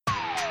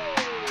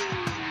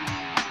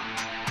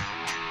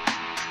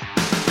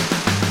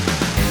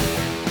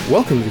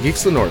Welcome to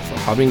Geeks of the North, a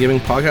hobby and gaming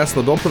podcast of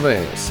the adult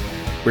province.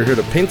 We're here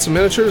to paint some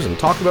miniatures and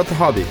talk about the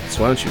hobby,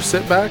 so why don't you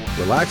sit back,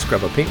 relax,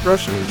 grab a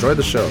paintbrush, and enjoy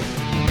the show.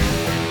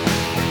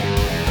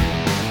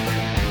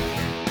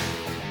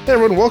 Hey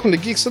everyone, welcome to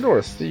Geeks of the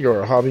North,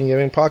 your hobby and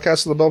gaming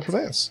podcast of the Belle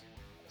Province.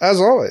 As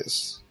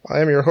always, I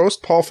am your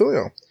host, Paul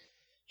Filio,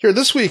 here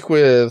this week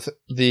with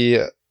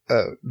the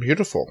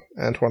beautiful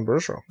Antoine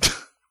Bergeron.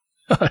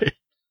 Hi.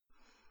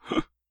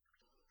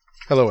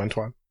 Hello,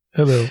 Antoine.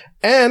 Hello.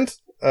 And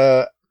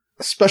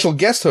special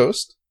guest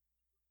host,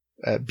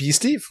 B.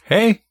 Steve.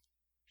 Hey.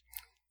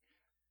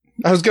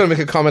 I was going to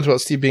make a comment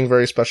about Steve being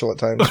very special at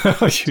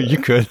times. You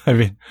could. I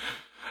mean,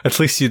 at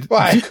least you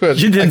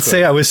didn't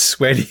say I was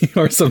sweaty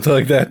or something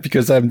like that,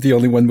 because I'm the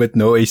only one with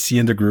no AC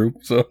in the group,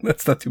 so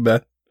that's not too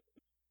bad.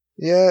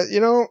 Yeah,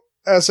 you know,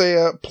 as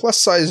a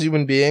plus-size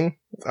human being,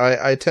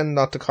 I tend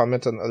not to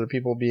comment on other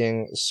people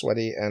being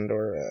sweaty and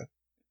or,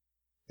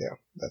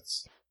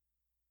 that's...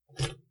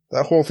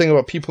 That whole thing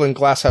about people in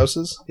glass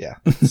houses, yeah.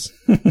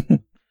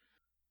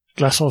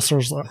 Glass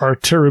houses are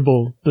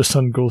terrible. The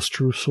sun goes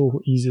through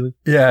so easily.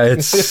 Yeah,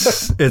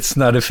 it's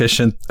not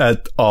efficient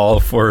at all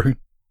for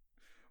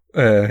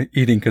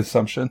eating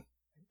consumption.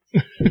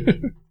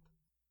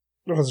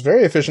 Well, it's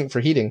very efficient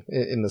for heating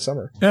in the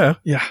summer. Yeah.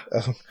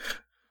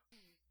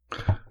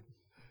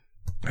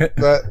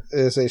 That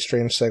is a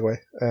strange segue,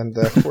 and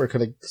we're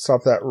going to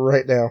stop that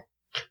right now.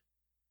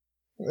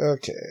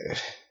 Okay.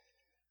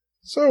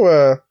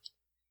 So,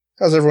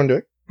 how's everyone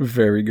doing?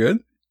 Very good.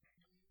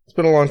 It's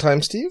been a long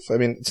time, Steve. I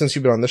mean, since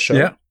you've been on this show.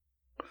 Yeah.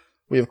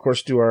 We, of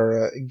course, do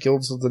our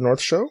Guilds of the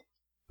North show,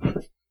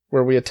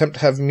 where we attempt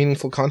to have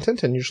meaningful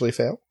content and usually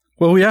fail.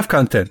 Well, we have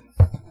content.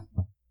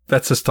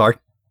 That's a start.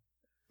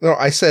 No,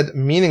 I said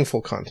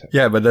meaningful content.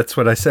 Yeah, but that's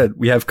what I said.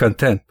 We have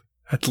content,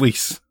 at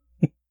least.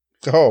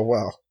 Oh,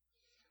 wow.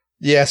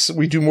 Yes,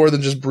 we do more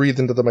than just breathe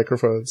into the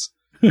microphones.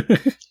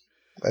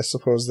 I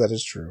suppose that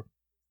is true.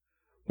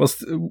 Well,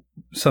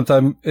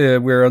 sometimes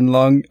we're on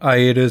long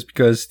hiatus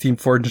because Team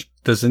Forge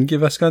doesn't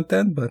give us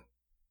content, but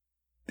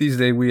these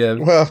days we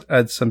have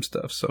add some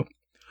stuff. So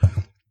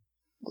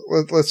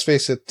let's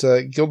face it,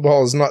 Guild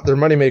Ball is not their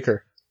moneymaker.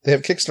 They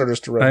have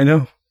Kickstarters to run. I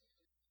know.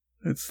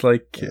 It's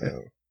like,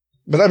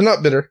 but I'm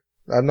not bitter.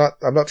 I'm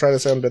not trying to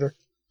sound bitter.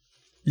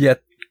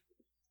 Yet.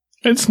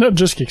 It's not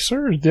just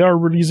Kickstarter. They are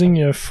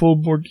releasing a full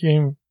board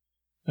game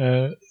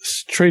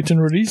straight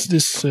in release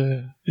this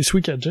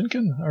week at Gen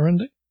Con, aren't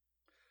they?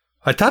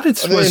 I thought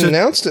they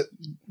announced it.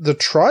 The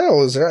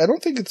trial is there. I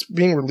don't think it's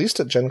being released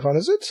at Gen Con,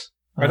 is it?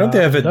 I don't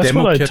have a that's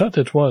demo. That's what I thought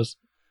it was.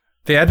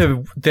 They had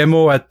a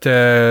demo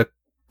at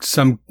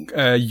some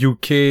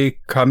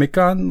UK Comic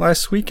Con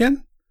last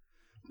weekend,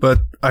 but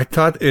I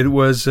thought it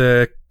was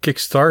a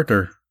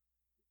Kickstarter.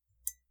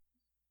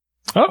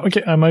 Oh,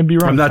 okay. I might be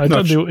wrong. I'm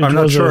not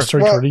sure. A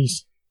straight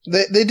release.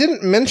 They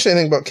didn't mention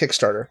anything about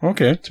Kickstarter.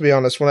 Okay. To be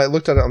honest, when I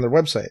looked at it on their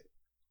website,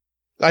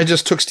 I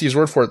just took Steve's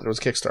word for it that it was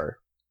Kickstarter.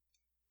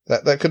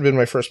 That could have been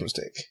my first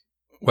mistake.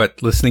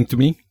 What, listening to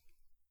me?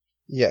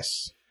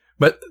 Yes.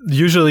 But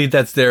usually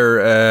that's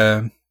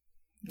their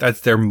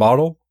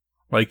model.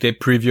 Like they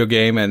preview a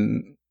game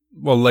and,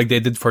 well, like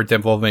they did for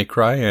Devil May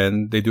Cry,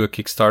 and they do a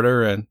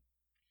Kickstarter and...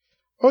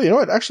 Oh, you know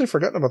what? I'd actually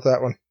forgotten about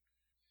that one.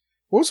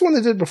 What was the one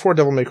they did before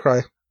Devil May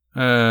Cry?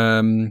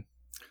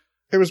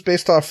 It was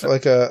based off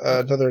like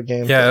another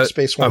game. Yeah, like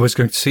Space One. I was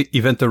going to say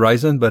Event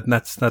Horizon, but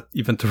that's not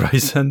Event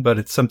Horizon, but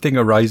it's something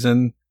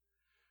Horizon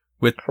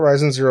with...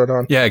 Horizon Zero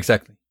Dawn. Yeah,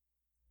 exactly.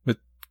 With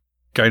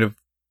kind of...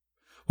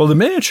 Well, the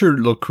miniature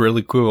look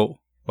really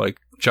cool. Like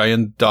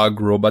giant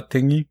dog robot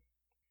thingy.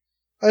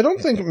 I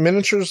don't think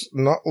miniatures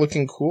not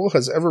looking cool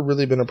has ever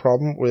really been a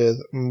problem with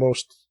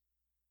most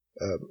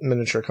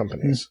miniature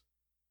companies.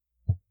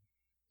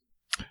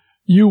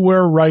 You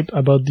were right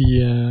about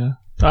the...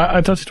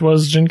 I thought it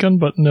was Gen Con,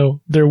 but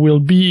no. There will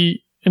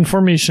be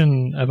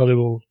information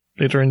available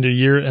later in the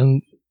year,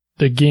 and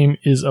the game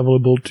is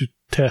available to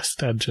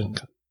test at Gen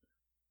Con.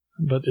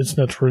 But it's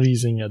not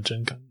releasing at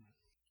Gen Con.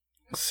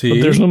 See?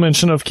 But there's no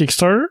mention of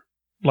Kickstarter,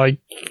 like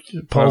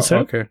Paul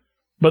said. Okay.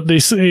 But they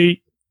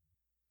say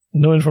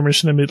no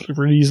information about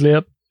release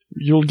yet.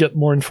 You'll get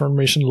more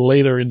information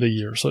later in the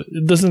year. So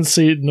it doesn't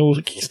say no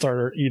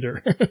Kickstarter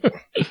either.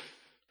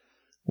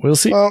 We'll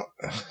see. Well,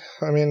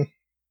 I mean,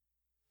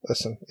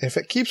 listen, if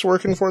it keeps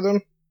working for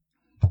them,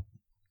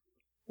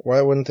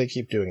 why wouldn't they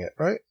keep doing it,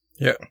 right?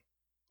 Yeah.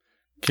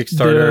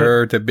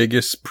 Kickstarter, the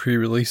biggest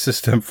pre-release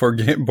system for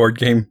board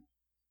game.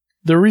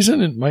 The reason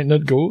it might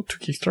not go to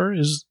Kickstarter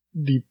is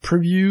the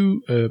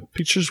preview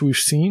pictures we've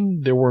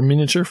seen. There were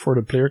miniature for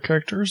the player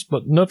characters,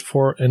 but not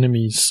for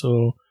enemies.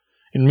 So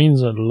it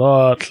means a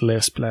lot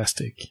less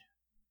plastic.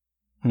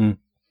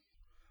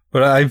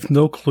 But I have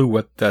no clue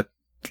what that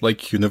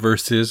like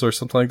universe is or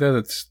something like that.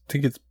 I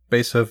think it's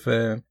based off...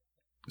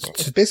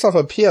 it's based off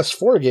a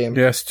PS4 game.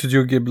 Yeah,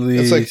 Studio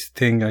Ghibli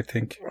thing, I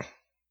think.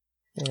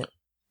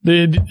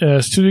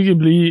 The Studio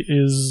Ghibli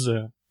is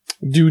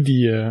do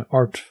the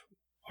artwork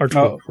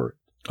for it.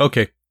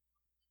 Okay.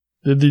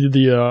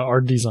 The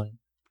art design.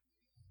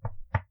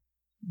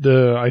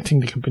 I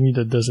think the company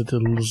that does it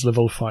is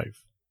Level 5.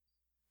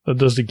 That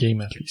does the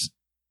game, at least.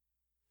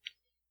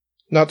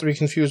 Not to be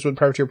confused with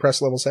Privateer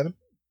Press Level 7?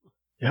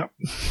 Yeah.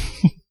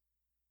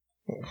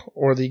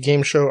 Or the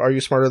game show Are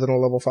You Smarter Than a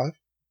Level 5?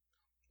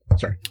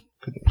 Sorry.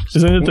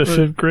 Isn't it the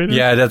 5th grader?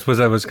 Yeah, that's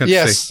what I was going to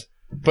say. Yes,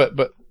 but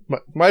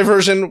my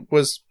version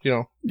was,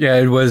 Yeah,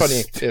 it was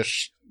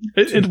funny-ish.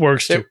 It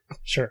works too.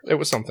 Sure. It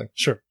was something.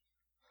 Sure.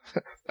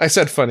 I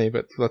said funny,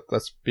 but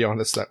let's be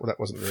honest, that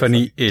wasn't really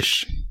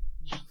funny-ish.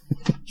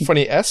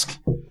 Funny-esque?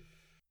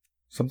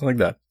 Something like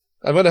that.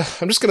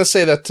 I'm just gonna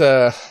say that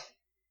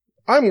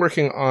I'm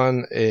working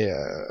on a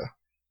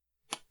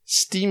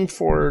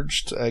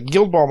Steam-forged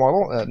Guild Ball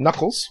model,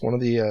 Knuckles, one of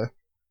the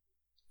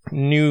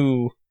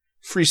new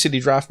Free City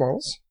Draft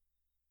models.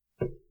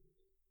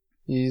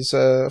 He's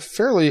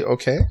fairly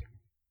okay.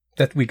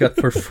 That we got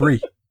for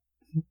free.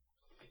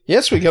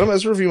 Yes, we get him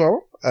as a review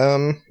model.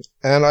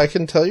 And I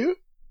can tell you,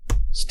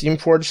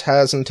 Steamforged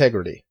has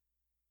integrity.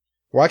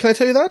 Why can I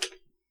tell you that?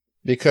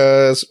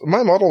 Because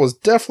my model was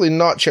definitely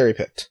not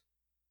cherry-picked.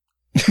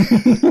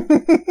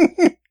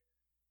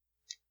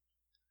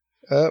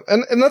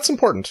 And that's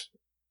important.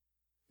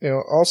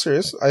 All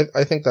serious,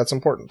 I think that's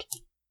important.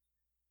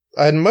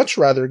 I'd much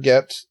rather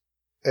get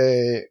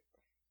a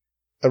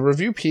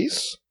review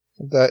piece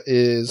that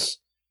is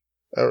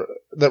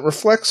that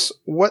reflects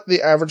what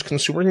the average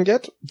consumer can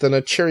get than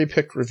a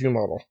cherry-picked review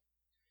model.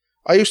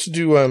 I used to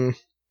do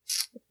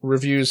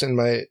reviews in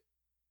my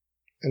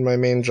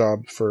main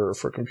job for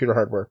computer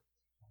hardware.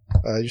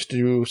 I used to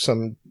do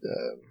some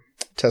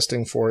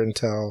testing for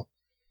Intel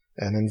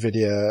and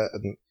Nvidia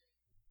and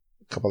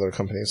a couple other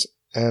companies.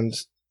 And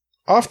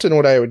often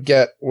what I would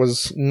get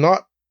was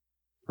not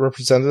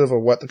representative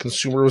of what the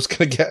consumer was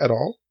going to get at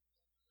all.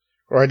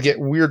 Or I'd get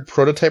weird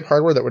prototype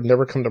hardware that would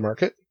never come to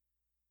market.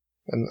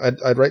 And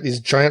I'd write these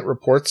giant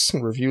reports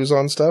and reviews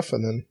on stuff,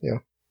 and then,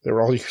 they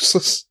were all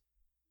useless.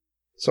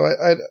 So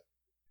I'd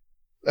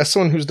as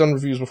someone who's done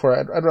reviews before,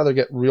 I'd rather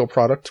get real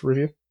product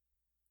review.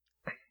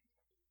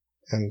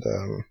 And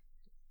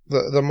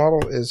the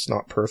model is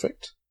not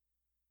perfect,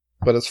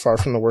 but it's far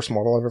from the worst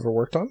model I've ever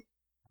worked on.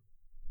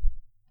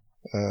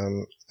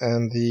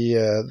 And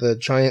the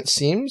giant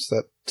seams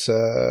that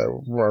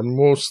are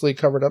mostly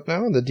covered up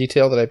now, and the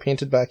detail that I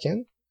painted back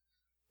in,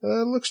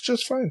 looks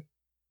just fine.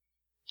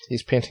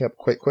 He's painting up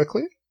quite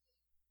quickly.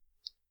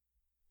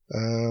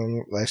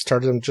 I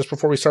started him just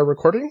before we started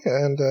recording,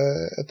 and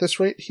at this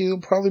rate, he'll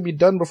probably be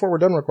done before we're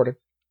done recording.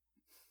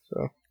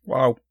 So,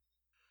 wow,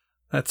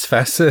 that's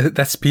fast.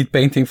 That's speed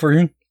painting for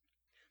you.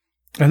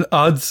 And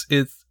odds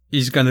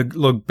he's gonna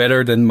look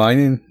better than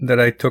mine that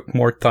I took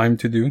more time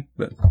to do,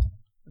 but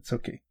it's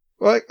okay.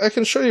 Well, I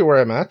can show you where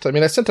I'm at. I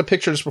mean, I sent a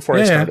picture just before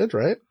I started,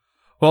 right?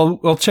 Well,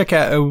 we'll check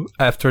out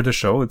after the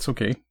show. It's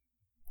okay.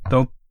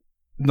 Don't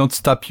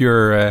stop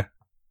your.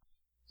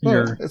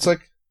 It's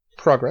like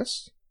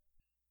progress.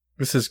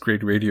 This is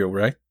great radio,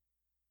 right?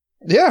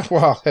 Yeah,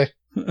 well, hey.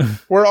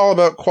 We're all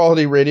about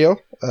quality radio.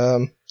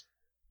 You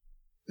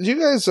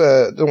guys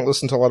don't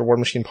listen to a lot of War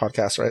Machine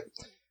podcasts, right?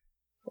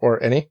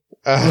 Or any?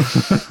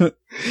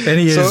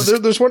 Any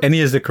there's one. Any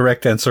is the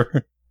correct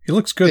answer. He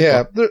looks good.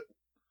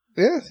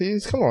 Yeah,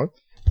 he's come on.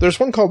 There's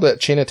one called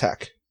Chain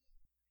Attack,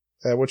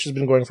 which has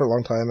been going for a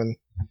long time, and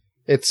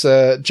it's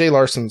Jay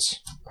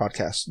Larson's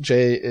podcast.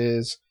 Jay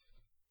is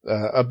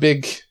a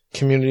big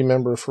community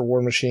member for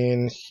War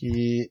Machine.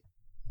 He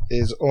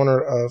is owner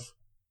of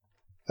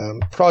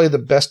probably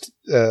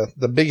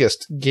the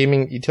biggest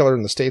gaming e-tailer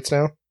in the States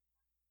now,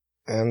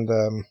 and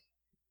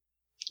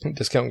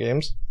Discount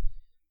Games.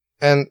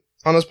 And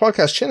on his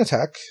podcast, Chain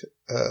Attack,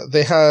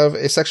 they have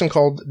a section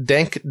called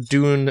Dank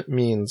Dune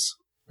Memes,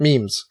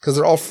 because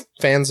they're all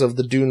fans of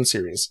the Dune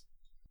series.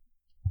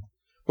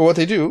 But what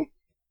they do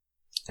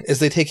is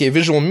they take a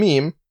visual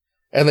meme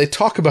and they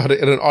talk about it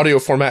in an audio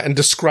format and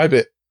describe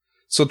it.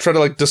 So try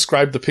to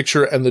describe the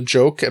picture and the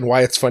joke and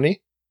why it's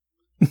funny.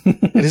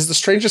 It is the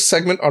strangest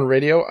segment on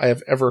radio I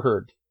have ever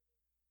heard.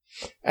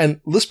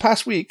 And this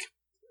past week,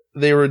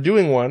 they were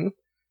doing one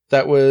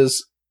that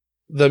was,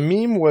 the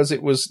meme was,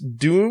 it was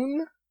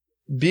Dune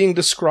being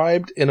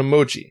described in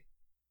emoji.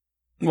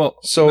 Well,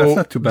 so that's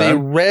not too bad. They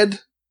read,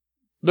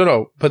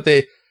 but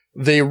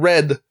they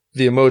read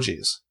the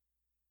emojis.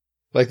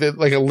 Like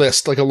a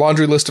list, like a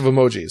laundry list of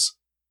emojis.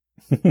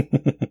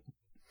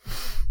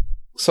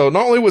 So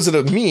not only was it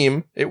a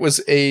meme, it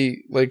was a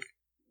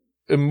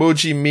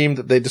emoji meme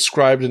that they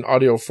described in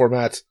audio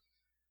format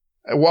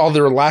while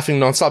they were laughing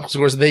nonstop. Because of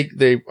course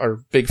they are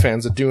big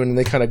fans of Dune and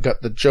they kind of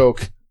got the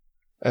joke,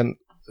 and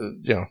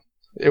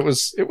it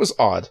was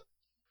odd.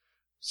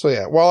 So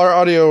yeah, while our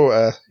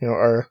audio,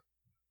 our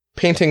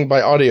painting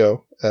by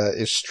audio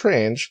is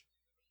strange,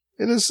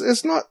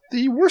 it's not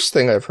the worst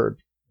thing I've heard.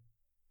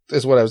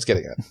 Is what I was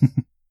getting at.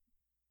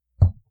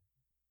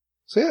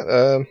 So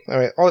yeah,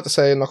 anyway, all I have to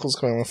say, Knuckles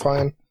coming along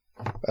fine.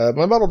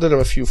 My model did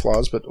have a few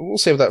flaws, but we'll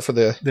save that for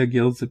the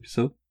Guilds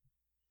episode.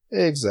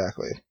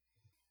 Exactly.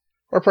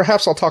 Or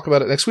perhaps I'll talk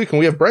about it next week when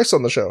we have Bryce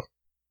on the show.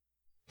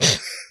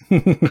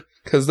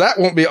 Because that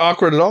won't be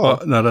awkward at all.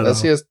 Oh, not at all.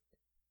 He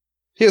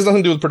has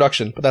nothing to do with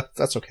production, but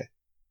that's okay.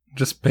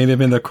 Just paint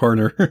him in the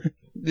corner.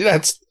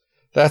 Yeah,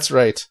 That's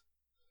right.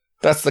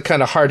 That's the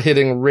kind of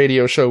hard-hitting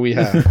radio show we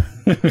have.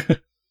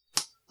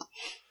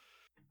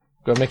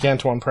 Gonna make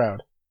Antoine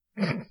proud.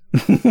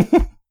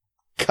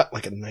 Cut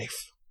like a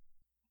knife.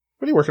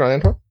 What are you working on,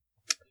 Antoine?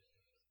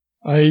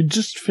 I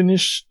just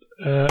finished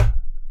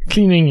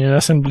cleaning and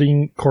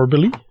assembling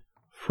Corbeli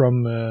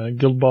from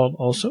Guildball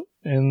also,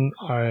 and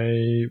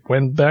I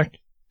went back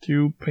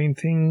to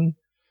painting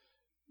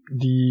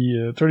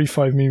the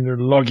 35mm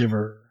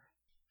Lawgiver.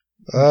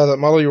 That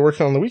model you were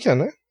working on the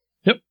weekend, eh?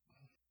 Yep.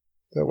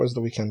 That was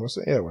the weekend, was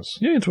it? Yeah, it was.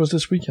 Yeah, it was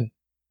this weekend.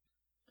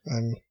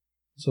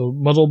 So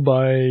modeled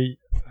by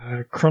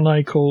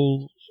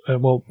Chronicle,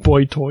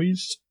 Boyd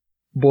Toys.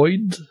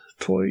 Boyd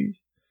Toy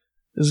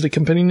is the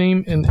company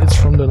name, and it's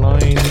from the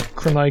line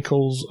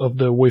Chronicles of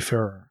the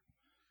Wayfarer.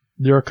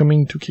 They are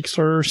coming to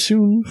Kickstarter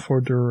soon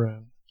for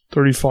their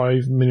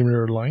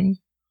 35mm line.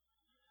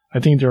 I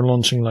think they're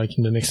launching like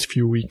in the next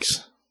few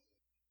weeks.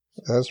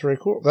 That's very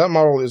cool. That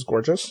model is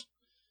gorgeous.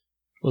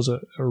 It was a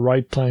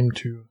right time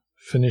to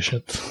finish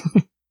it.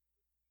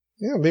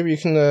 Yeah, maybe you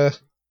can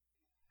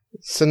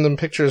send them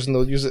pictures and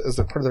they'll use it as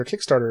a part of their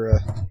Kickstarter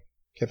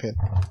campaign.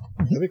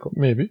 That'd be cool.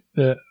 Maybe.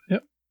 Yeah.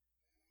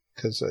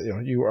 Because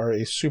you are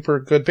a super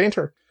good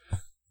painter.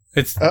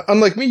 It's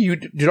unlike me, you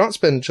do not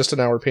spend just an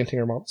hour painting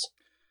your models.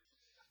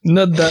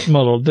 Not that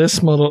model.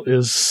 This model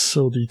is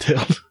so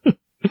detailed.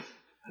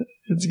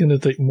 It's gonna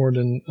take more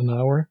than an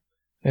hour,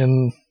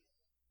 and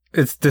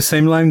it's the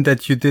same line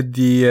that you did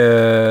the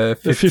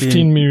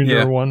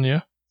 15mm one.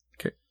 Yeah.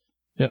 Okay.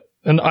 Yeah,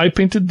 and I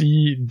painted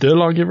the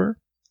Lawgiver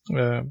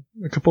a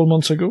couple of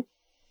months ago,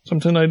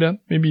 something like that.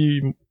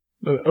 Maybe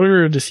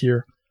earlier this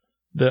year.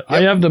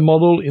 I have the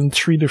model in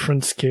 3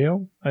 different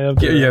scale. I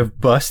have you have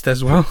bust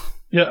as well.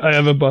 Yeah, I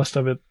have a bust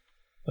of it.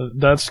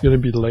 That's gonna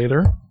be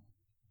later.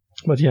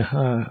 But yeah,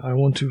 I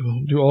want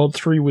to do all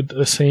 3 with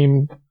the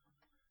same,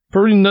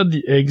 probably not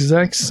the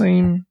exact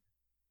same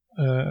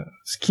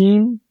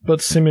scheme,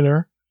 but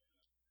similar.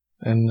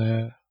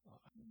 And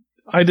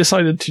I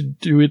decided to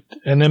do it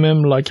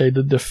NMM like I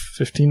did the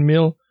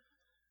 15mm,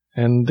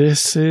 and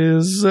this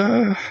is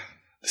a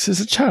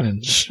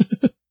challenge.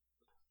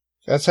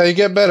 That's how you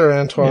get better,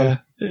 Antoine. Yeah,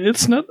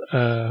 it's not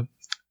an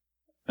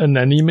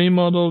anime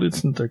model,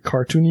 it's not a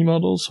cartoony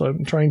model, so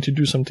I'm trying to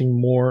do something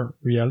more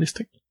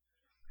realistic.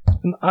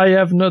 And I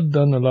have not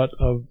done a lot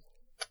of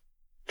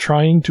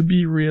trying to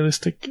be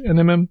realistic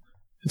NMM.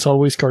 It's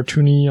always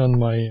cartoony on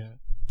my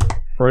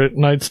Friday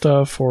Night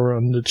stuff or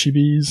on the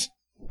Chibis.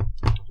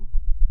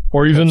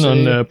 Or even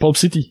on Pulp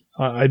City.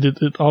 I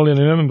did it all in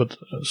NMM, but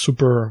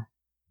super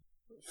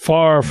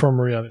far from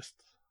realist.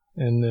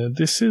 And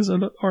this is a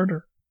lot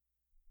harder.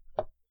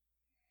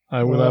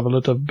 I will have a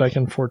lot of back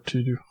and forth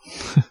to do.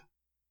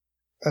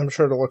 I'm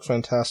sure it'll look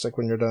fantastic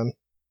when you're done.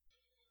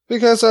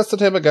 Because that's the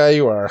type of guy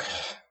you are.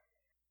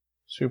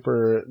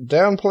 Super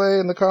downplay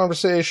in the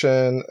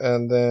conversation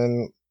and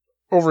then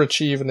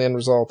overachieve in the end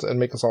result and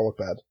make us all look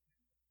bad.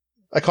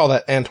 I call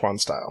that Antoine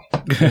style.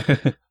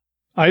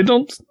 I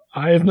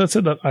have not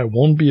said that I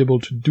won't be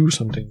able to do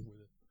something with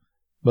it.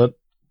 But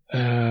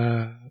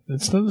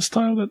it's not a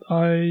style that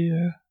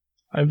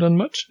I've done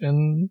much,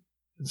 and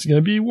it's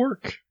gonna be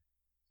work.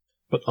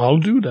 But I'll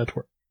do that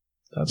work.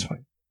 That's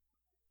fine.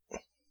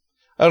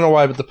 I don't know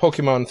why, but the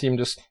Pokemon theme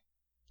just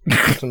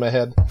popped in my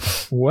head.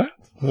 What?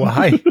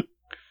 Why?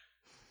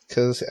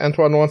 Because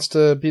Antoine wants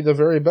to be the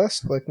very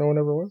best, like no one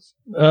ever was.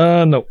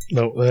 No,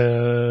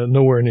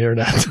 nowhere near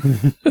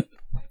that.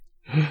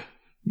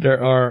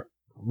 There are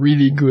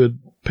really good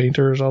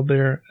painters out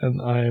there,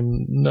 and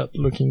I'm not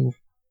looking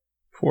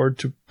forward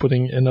to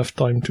putting enough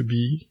time to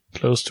be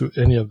close to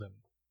any of them.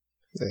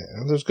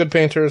 Yeah, there's good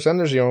painters, and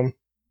there's Yom.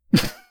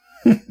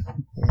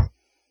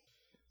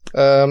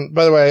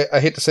 By the way,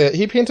 I hate to say it,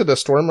 he painted a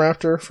Storm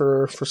Raptor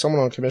for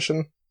someone on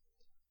commission.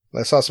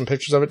 I saw some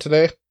pictures of it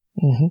today.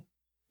 Mm-hmm.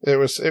 It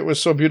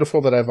was so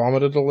beautiful that I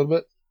vomited a little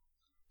bit.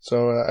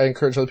 So I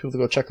encourage other people to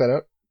go check that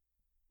out.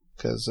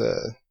 Because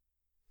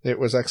it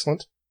was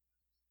excellent.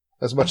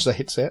 As much as I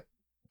hate to say it.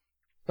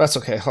 That's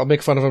okay. I'll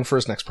make fun of him for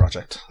his next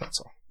project.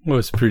 That's all. It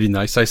was pretty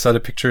nice. I saw the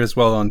picture as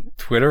well on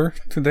Twitter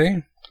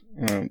today.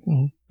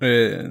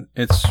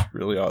 It's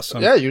really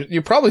awesome. Yeah,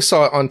 you probably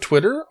saw it on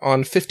Twitter,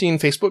 on 15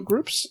 Facebook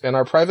groups, in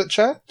our private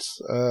chat.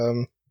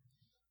 You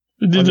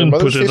didn't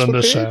put it on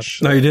the chat.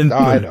 No, you didn't. No,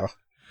 I know.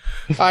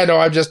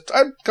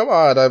 Come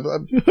on, I'm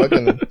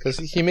bugging because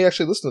he may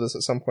actually listen to this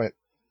at some point.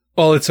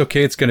 Well, it's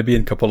okay. It's going to be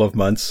in a couple of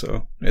months,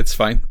 so it's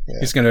fine. Yeah.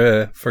 He's going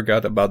to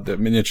forget about the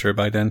miniature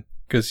by then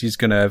because he's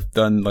going to have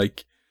done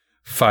like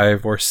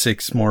 5 or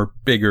 6 more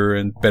bigger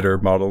and better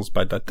models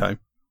by that time.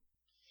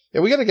 Yeah,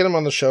 we got to get him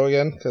on the show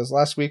again because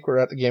last week we were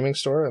at the gaming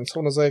store and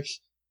someone was like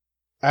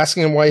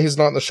asking him why he's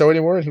not on the show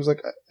anymore, and he was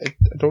like, I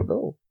don't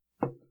know.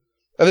 And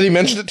then he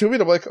mentioned it to me,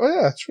 and I'm like, oh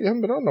yeah, you haven't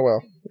been on in a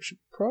while. We should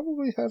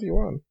probably have you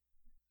on.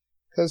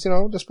 Because,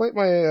 despite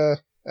my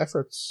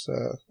efforts,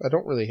 I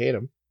don't really hate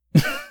him.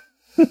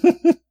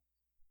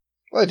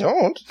 Well, I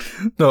don't.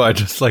 No, I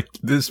just like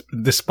this.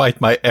 Despite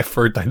my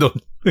effort, I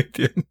don't hate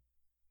him.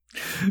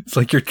 It's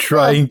like you're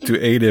trying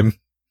to aid him.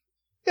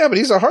 Yeah, but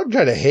he's a hard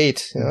guy to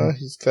hate. You know,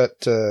 he's got,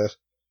 hold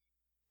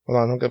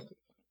on,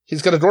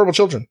 he's got adorable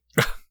children.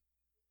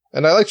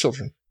 And I like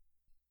children.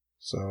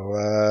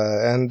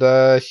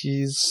 So,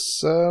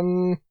 he's,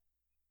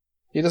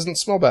 he doesn't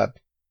smell bad.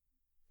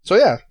 So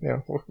yeah,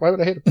 why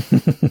would I hate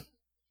him?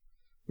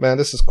 Man,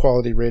 this is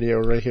quality radio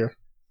right here.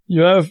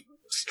 You have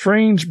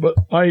strange but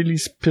highly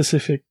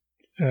specific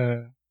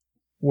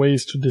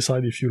ways to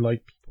decide if you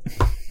like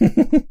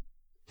people.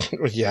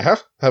 Yeah,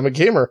 I'm a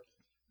gamer.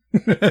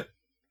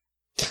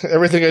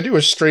 Everything I do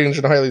is strange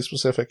and highly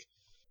specific.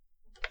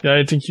 Yeah,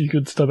 I think you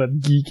could stop at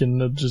geek and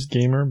not just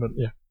gamer, but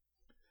yeah.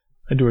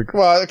 I do agree.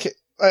 Well, okay,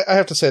 I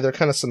have to say they're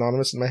kind of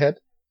synonymous in my head.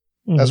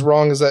 Mm-hmm. As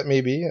wrong as that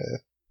may be.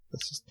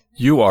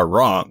 You are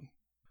wrong.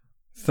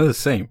 It's not the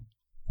same.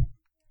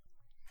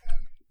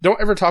 Don't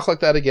ever talk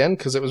like that again,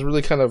 because it was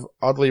really kind of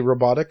oddly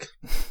robotic.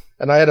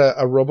 And I had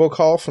a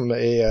robocall from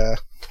a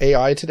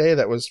AI today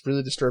that was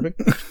really disturbing.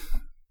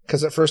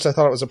 Because at first I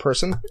thought it was a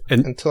person,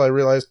 until I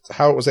realized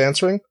how it was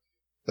answering.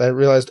 I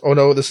realized, oh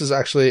no, this is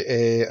actually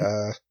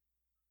a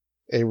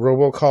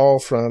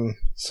robocall from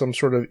some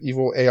sort of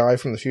evil AI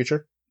from the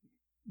future.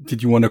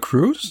 Did you want a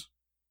cruise?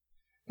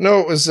 No,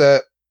 it was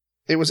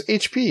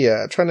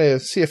HP trying to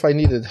see if I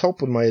needed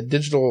help with my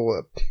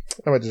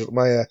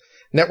my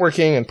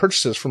networking and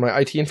purchases for my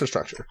IT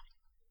infrastructure.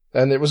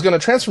 And it was going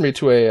to transfer me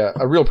to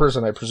a real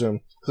person, I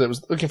presume, because it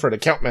was looking for an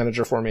account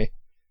manager for me.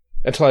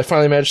 Until I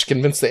finally managed to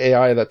convince the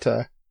AI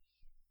that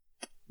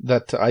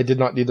I did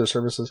not need their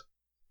services.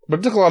 But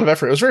it took a lot of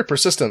effort. It was very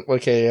persistent,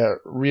 like a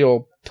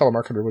real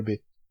telemarketer would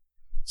be.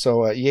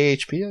 So, yay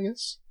HP, I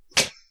guess.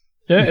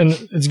 Yeah, and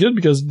it's good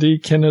because they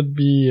cannot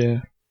be...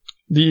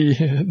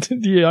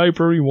 the AI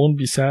probably won't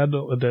be sad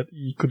that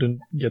he couldn't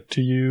get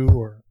to you,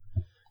 or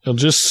he'll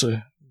just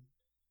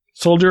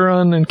soldier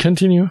on and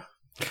continue,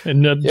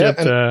 and not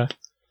get...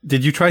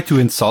 Did you try to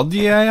insult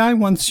the AI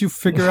once you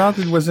figure out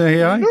it was an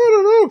AI?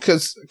 No,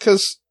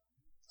 because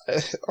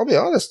I'll be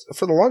honest,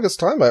 for the longest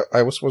time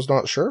I was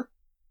not sure.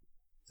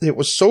 It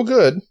was so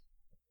good,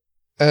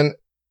 and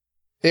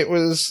it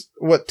was,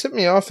 what tipped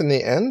me off in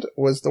the end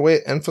was the way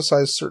it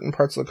emphasized certain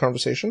parts of the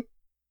conversation.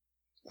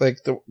 Like,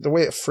 the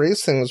way it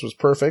phrased things was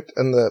perfect,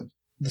 and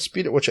the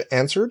speed at which it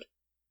answered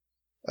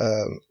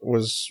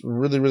was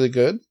really, really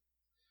good.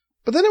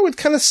 But then it would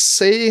kind of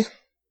say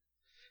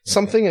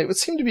something, and it would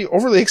seem to be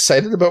overly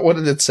excited about what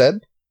it had said.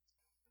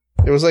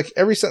 It was like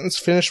every sentence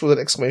finished with an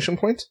exclamation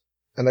point,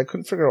 and I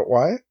couldn't figure out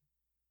why.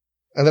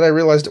 And then I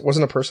realized it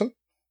wasn't a person.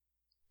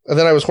 And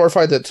then I was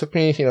horrified that it took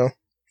me,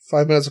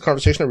 5 minutes of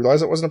conversation to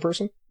realize it wasn't a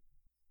person.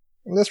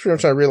 And that's pretty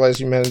much when I realized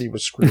humanity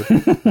was screwed.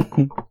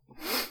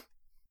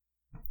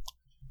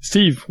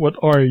 Steve, what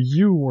are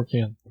you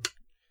working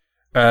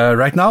on?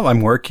 Right now,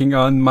 I'm working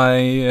on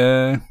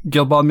my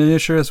Guild Ball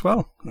miniature as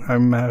well.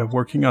 I'm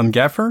working on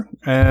Gaffer,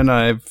 and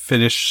I've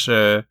finished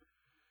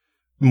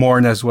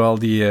Morn as well,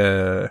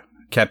 the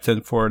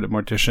captain for the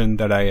Mortician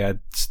that I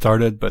had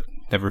started but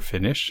never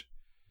finished.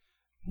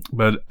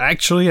 But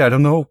actually, I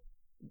don't know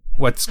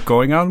what's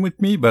going on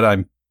with me, but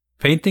I'm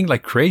painting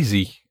like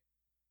crazy.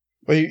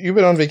 Well, you've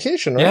been on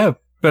vacation, right? Yeah,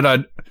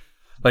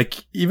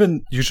 but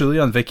even usually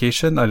on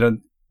vacation, I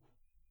don't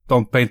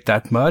paint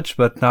that much,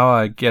 but now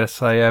I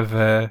guess I have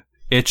a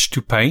itch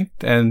to paint,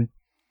 and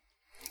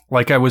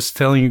like I was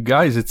telling you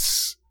guys,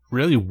 it's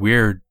really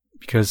weird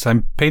because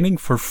I'm painting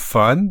for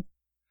fun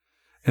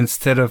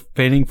instead of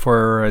painting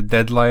for a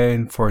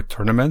deadline for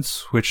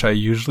tournaments, which I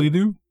usually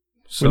do.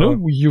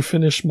 So you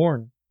finish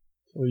Morn,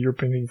 so you're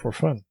painting for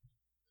fun.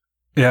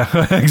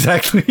 Yeah,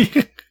 exactly.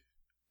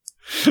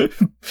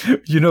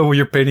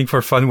 You're painting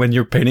for fun when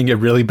you're painting a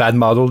really bad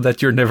model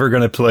that you're never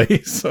gonna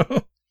play.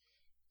 So.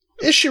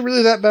 Is she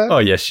really that bad? Oh,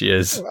 yes, she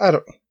is. Is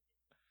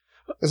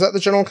that the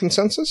general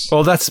consensus?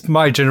 Well, that's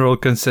my general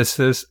conclusion.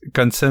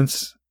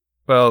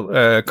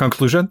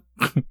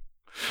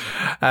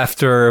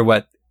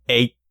 After,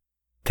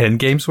 8-10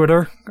 games with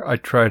her, I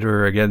tried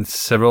her against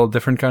several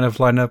different kind of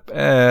lineup,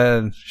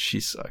 and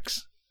she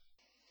sucks.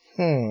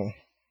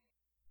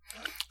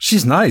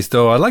 She's nice,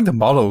 though. I like the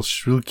model.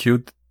 She's really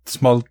cute.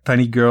 Small,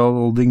 tiny girl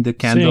holding the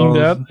candle.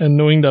 Seeing that, and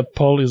knowing that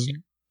Paul is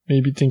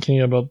maybe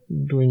thinking about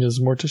doing his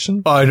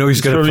Mortician. Oh, I know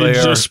he's going to play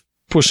her. Just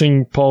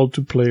pushing Paul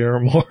to play her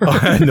more.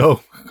 I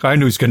know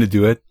he's going to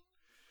do it.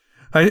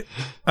 I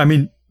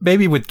mean,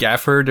 maybe with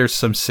Gaffer, there's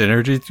some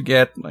synergy to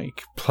get,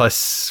 like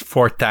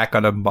 +4 attack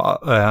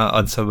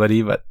on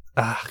somebody, but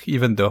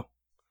even though,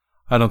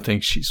 I don't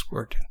think she's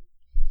working.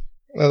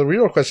 Now, the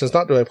real question is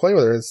not do I play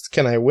with her, it's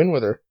can I win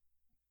with her?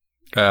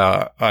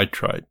 I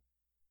tried.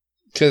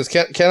 Because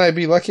can I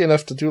be lucky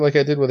enough to do like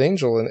I did with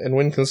Angel and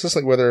win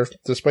consistently with her,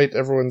 despite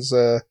everyone's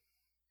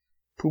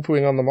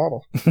poo-pooing on the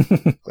model?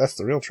 That's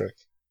the real trick.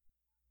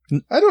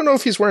 I don't know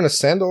if he's wearing a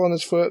sandal on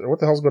his foot, or what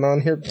the hell's going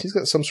on here. He's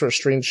got some sort of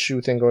strange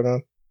shoe thing going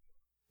on.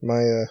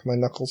 My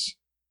knuckles.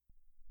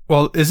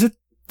 Well, is it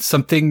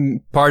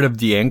something part of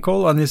the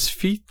ankle on his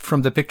feet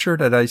from the picture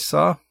that I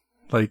saw?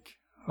 Like,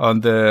 on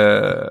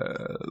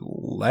the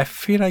left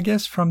feet, I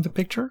guess, from the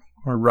picture?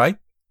 Or right?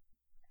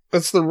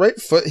 It's the right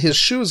foot. His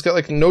shoe's got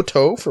like no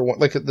toe for one,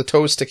 like the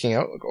toe sticking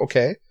out.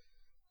 Okay,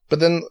 but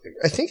then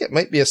I think it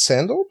might be a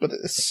sandal, but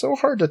it's so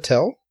hard to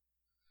tell.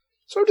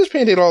 So I'm just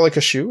painting it all like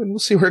a shoe, and we'll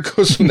see where it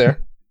goes from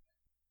there.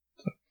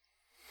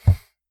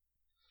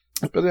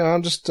 But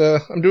I'm just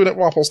I'm doing it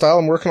waffle style.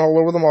 I'm working all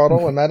over the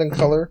model. I'm adding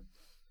color.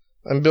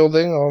 I'm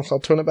building. I'll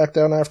tone it back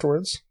down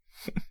afterwards.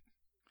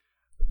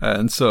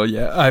 And so,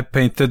 yeah, I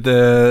painted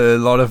a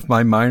lot of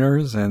my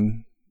miners,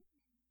 and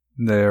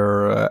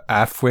they're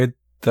halfway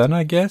done,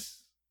 I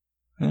guess.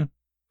 Yeah.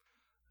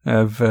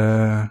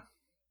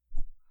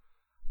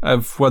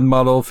 I've one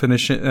model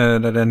finishing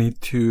that I need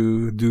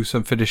to do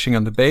some finishing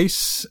on the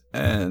base,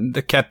 and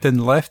the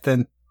captain left,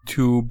 and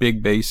 2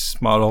 big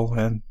base model,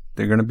 and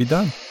they're gonna be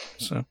done.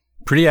 So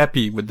pretty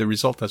happy with the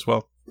result as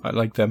well. I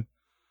like them.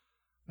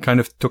 Kind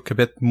of took a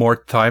bit more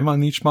time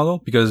on each model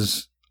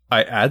because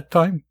I add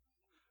time.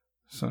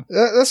 So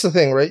that's the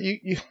thing, right?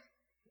 You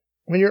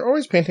when you're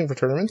always painting for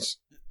tournaments.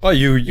 Oh,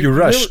 you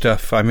rush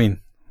stuff. I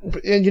mean,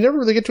 and you never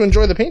really get to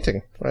enjoy the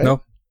painting, right?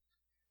 No.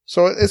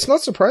 So it's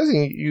not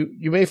surprising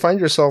you may find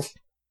yourself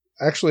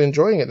actually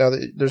enjoying it now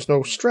that there's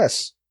no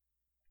stress.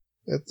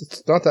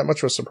 It's not that much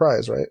of a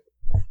surprise, right?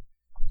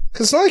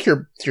 Because it's not like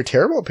you're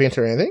terrible at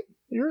painting or anything.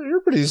 You're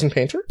a pretty decent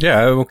painter.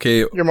 Yeah, okay.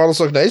 Your models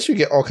look nice. You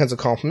get all kinds of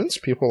compliments.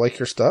 People like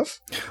your stuff.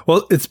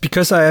 Well, it's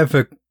because I have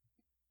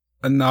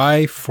an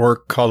eye for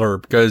color,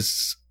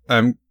 because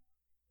I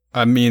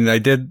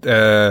did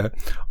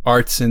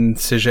arts in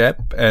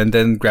Cégep and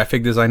then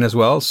graphic design as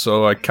well,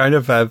 so I kind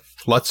of have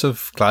lots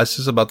of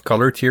classes about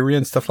color theory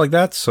and stuff like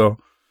that, so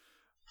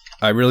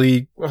I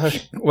really...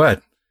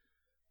 What?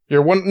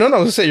 You're one... No, I was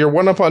gonna say, you're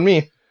one up on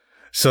me.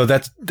 So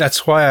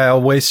that's why I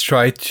always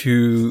try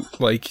to,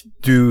 like,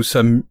 do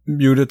some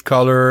muted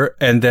color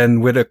and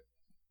then with a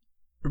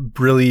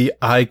really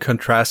high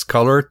contrast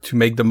color to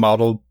make the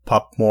model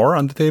pop more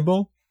on the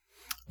table.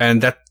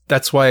 And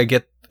that's why I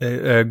get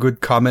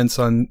good comments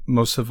on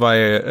most of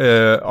my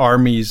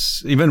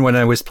armies. Even when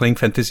I was playing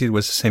fantasy, it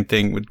was the same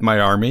thing with my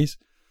armies.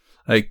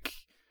 Like,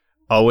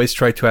 always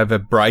try to have a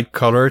bright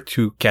color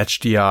to catch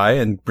the eye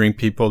and bring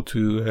people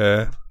to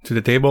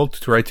the table to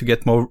try to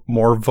get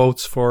more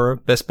votes for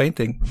best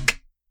painting.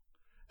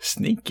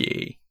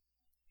 Sneaky.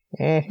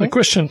 Mm-hmm. My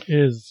question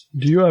is,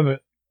 do you have a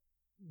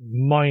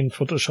mind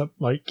Photoshop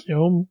like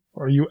Guillaume,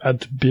 or you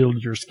had to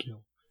build your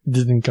skill? It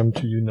didn't come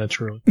to you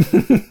naturally.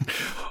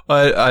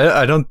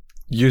 I don't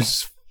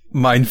use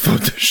mind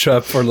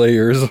Photoshop for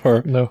layers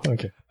or no,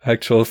 okay.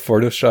 Actual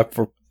Photoshop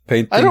for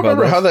painting. I don't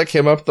remember how that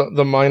came up,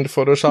 the mind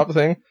Photoshop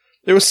thing.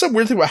 There was some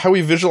weird thing about how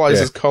he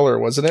visualizes color,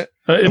 wasn't it?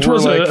 It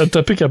was a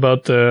topic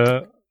about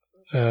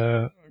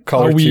color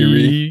how we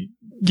theory.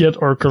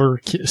 Get our color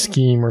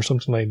scheme or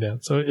something like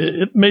that. So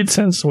it made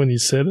sense when he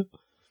said it.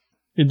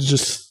 It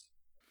just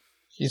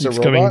he's a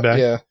robot. Coming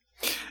back.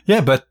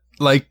 Yeah, but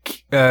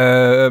like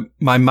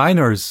my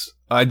miners,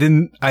 I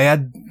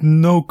had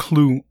no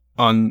clue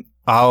on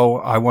how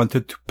I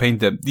wanted to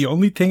paint them. The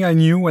only thing I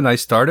knew when I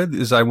started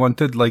is I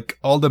wanted like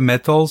all the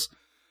metals.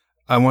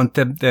 I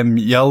wanted them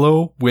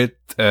yellow with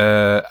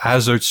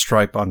hazard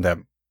stripe on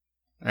them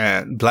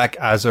and black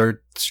hazard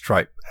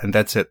stripe, and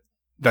that's it.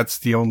 That's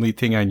the only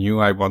thing I knew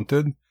I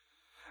wanted.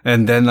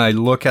 And then I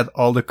look at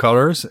all the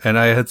colors, and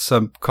I had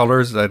some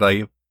colors that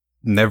I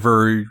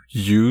never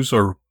use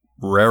or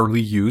rarely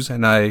use,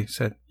 and I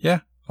said, yeah,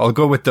 I'll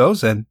go with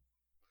those, and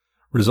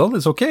result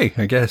is okay,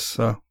 I guess.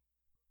 So.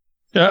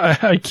 Yeah,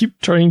 I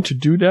keep trying to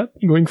do that,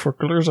 going for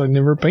colors I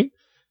never paint,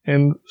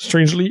 and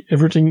strangely,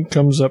 everything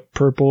comes up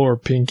purple or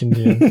pink in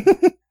the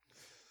end.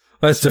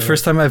 Well, it's the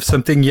first time I have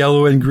something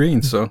yellow and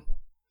green, so.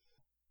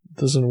 It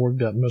doesn't work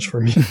that much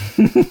for me.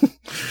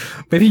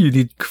 Maybe you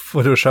need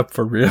Photoshop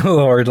for real,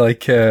 or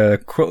like a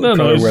color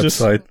website.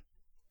 Just,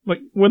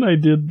 like, when I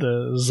did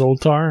the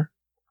Zoltar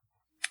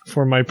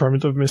for my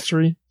Primitive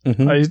Mystery,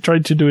 I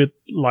tried to do it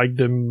like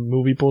the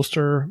movie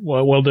poster,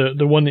 well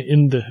the one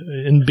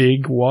in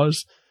big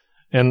was,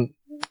 and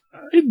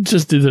it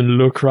just didn't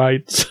look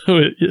right,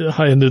 so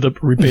I ended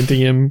up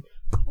repainting him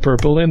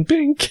purple and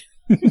pink.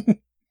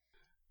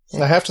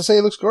 I have to say,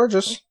 he looks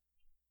gorgeous.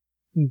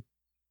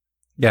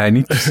 Yeah, I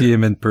need to see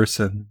him in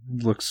person.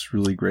 It looks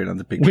really great on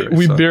the picture.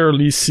 We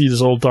barely see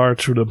Zoltar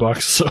through the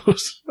box, so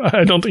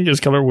I don't think his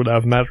color would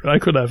have mattered. I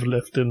could have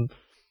left in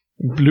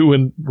blue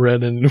and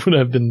red, and it would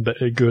have been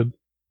good.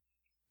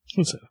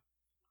 So.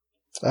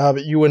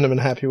 But you wouldn't have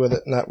been happy with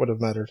it, and that would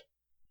have mattered.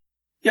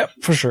 Yep,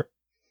 for sure.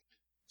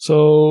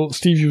 So,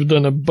 Steve, you've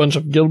done a bunch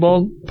of Guild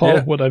Ball.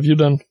 Paul, What have you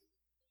done?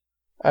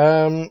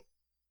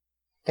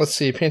 Let's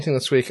see, painting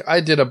this week. I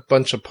did a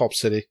bunch of Pulp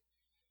City.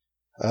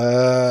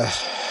 I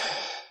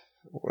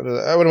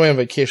went away on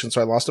vacation,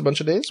 so I lost a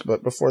bunch of days,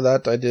 but before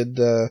that, I did,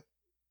 I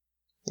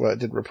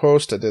did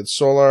Riposte, I did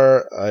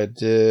Solar, I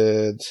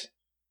did,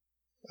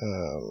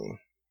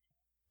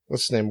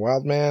 what's his name,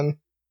 Wildman.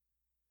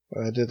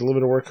 I did a little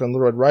bit of work on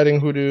Little Red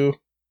Riding Hoodoo.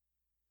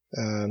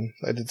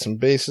 I did some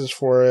bases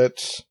for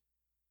it.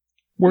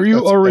 Were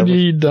you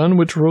already done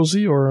with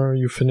Rosie, or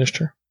you finished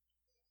her?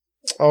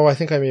 Oh, I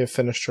think I may have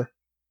finished her.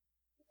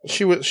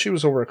 She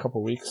was over a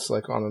couple weeks,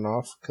 like on and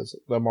off, because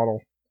the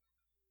model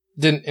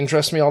didn't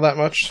interest me all that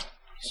much.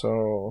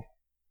 So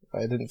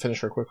I didn't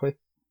finish her quickly.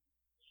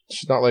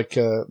 She's not like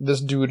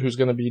this dude who's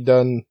going to be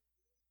done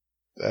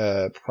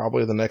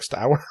probably the next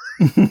hour.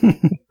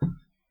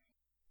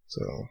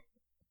 So,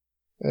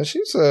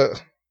 she's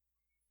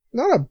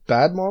not a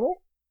bad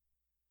model,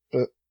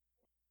 but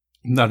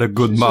not a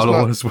good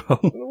model as well.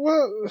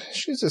 Well,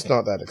 she's just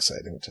not that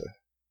exciting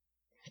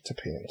to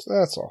paint.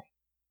 That's all.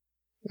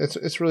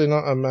 It's really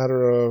not a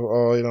matter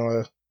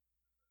of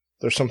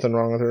there's something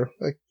wrong with her.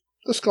 Like,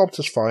 the sculpt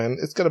is fine.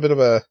 It's got a bit of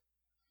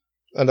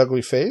an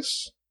ugly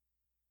face,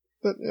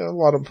 but a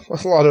lot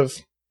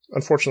of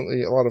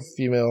unfortunately a lot of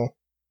female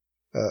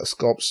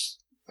sculpts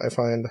I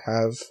find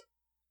have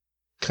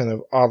kind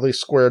of oddly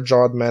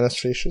square-jawed mannish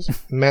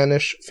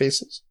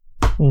faces.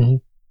 Mm-hmm.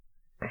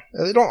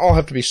 They don't all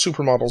have to be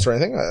supermodels or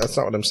anything. That's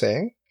not what I'm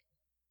saying.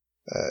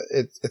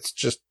 It's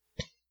just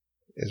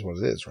is what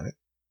it is, right?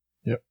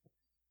 Yep.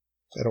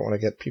 I don't want to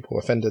get people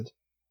offended.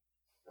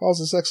 Paul's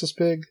a sexist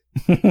pig.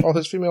 All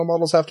his female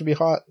models have to be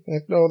hot.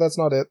 Like, no, that's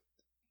not it.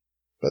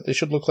 But they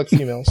should look like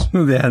females.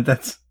 Yeah,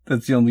 that's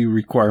the only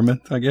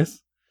requirement, I guess.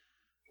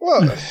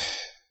 Well,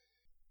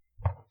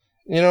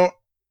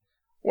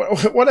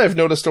 what I've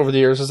noticed over the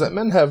years is that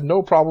men have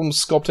no problem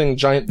sculpting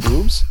giant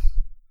boobs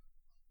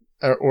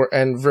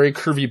and very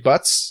curvy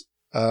butts.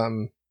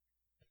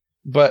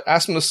 But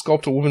ask them to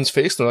sculpt a woman's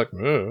face, and they're like,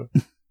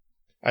 ugh.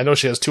 I know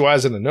she has 2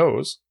 eyes and a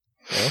nose.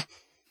 I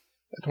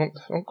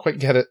don't quite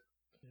get it.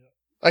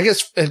 I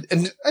guess,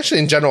 and actually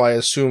in general, I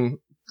assume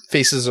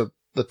faces are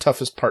the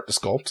toughest part to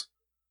sculpt.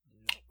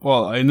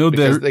 Well, I know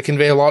they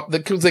convey a lot.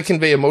 They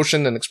convey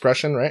emotion and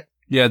expression, right?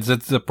 Yeah,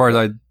 that's the part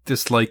I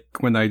dislike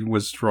when I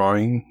was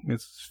drawing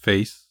his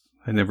face.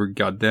 I never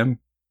got them.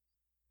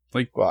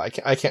 Well, I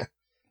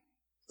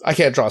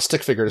can't draw a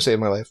stick figure to save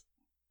my life.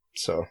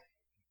 So,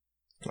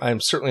 I am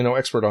certainly no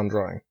expert on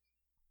drawing.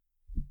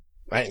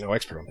 I ain't no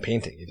expert on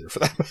painting either, for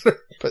that matter.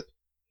 But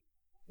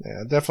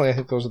yeah, definitely, I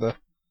think those are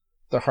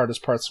the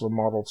hardest parts of a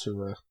model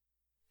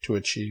to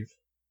achieve.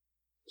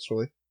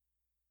 Really.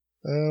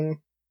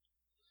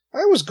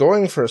 I was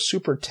going for a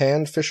super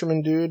tanned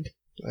fisherman dude,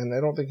 and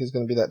I don't think he's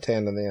going to be that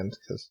tanned in the end,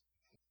 because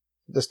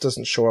this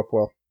doesn't show up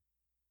well.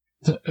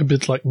 A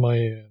bit like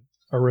my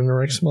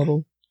Arenarex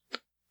model,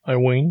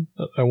 Wayne.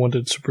 I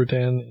wanted super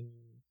tan, and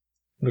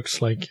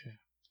looks like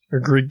a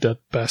Greek that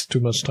passed too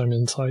much time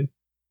inside.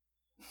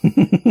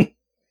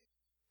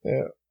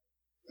 Yeah.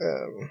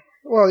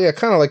 Well, yeah,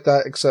 kind of like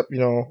that, except,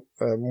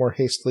 more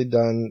hastily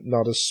done,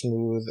 not as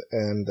smooth,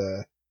 and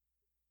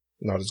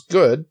not as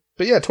good.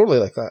 But yeah, totally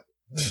like that.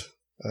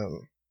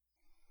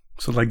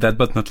 So like that,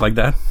 but not like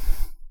that?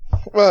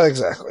 Well,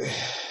 exactly.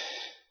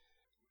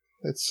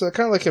 It's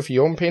kind of like if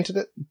Yom painted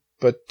it,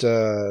 but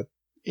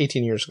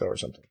 18 years ago or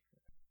something.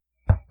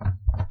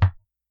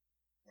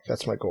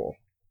 That's my goal.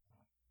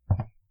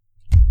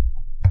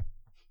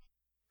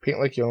 Paint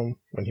like Yom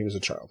when he was a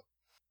child.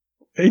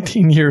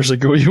 18 years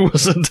ago, he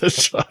wasn't a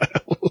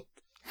child.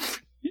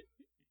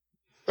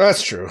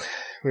 That's true.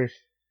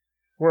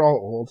 We're all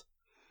old.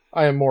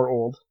 I am more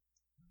old.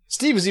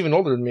 Steve is even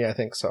older than me, I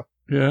think, so.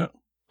 Yeah.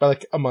 By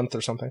like a month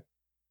or something.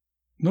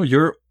 No,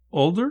 you're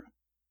older?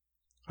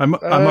 I'm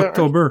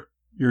October.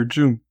 You're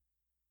June.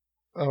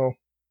 Oh.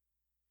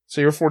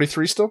 So you're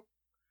 43 still?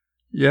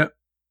 Yeah.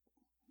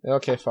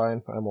 Okay,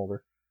 fine. I'm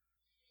older.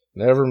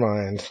 Never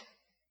mind.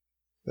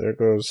 There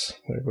goes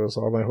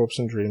all my hopes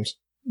and dreams.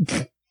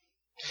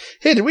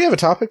 Hey, did we have a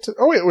topic to...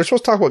 Oh, wait, we're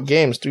supposed to talk about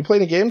games. Do we play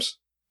any games?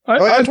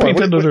 I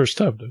painted other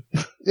stuff, dude.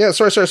 Yeah,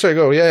 sorry,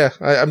 go. Yeah.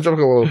 I'm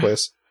jumping all over the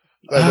place.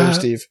 I blame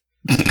Steve.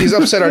 He's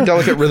upset our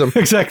delicate rhythm.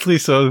 Exactly,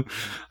 so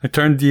I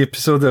turned the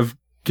episode of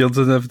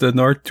Gilded of the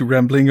North to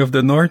Rambling of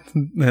the North,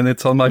 and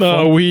it's on my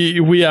phone. No,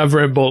 we have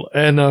rambled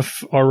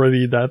enough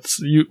already.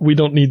 We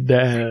don't need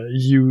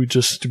you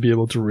just to be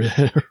able to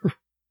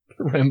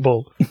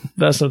ramble.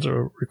 That's not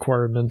a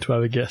requirement to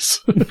have a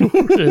guess.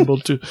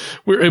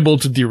 We're able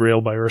to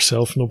derail by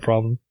ourselves, no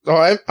problem.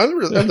 Oh,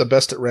 I'm the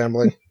best at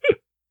rambling.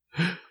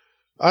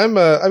 I've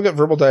got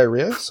verbal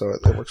diarrhea, so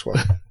it works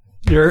well.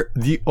 You're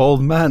the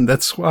old man,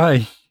 that's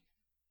why.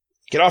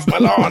 Get off my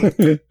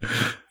lawn!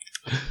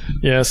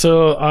 Yeah,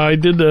 so I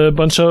did a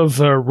bunch of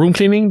room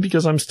cleaning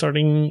because I'm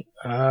starting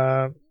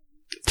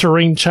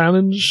terrain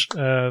challenge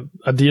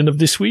at the end of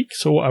this week,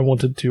 so I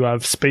wanted to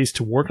have space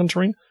to work on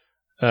terrain.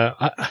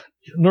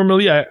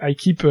 Normally I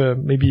keep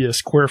maybe a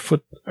square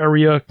foot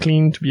area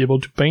clean to be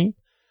able to paint,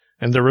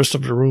 and the rest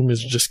of the room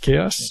is just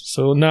chaos.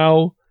 So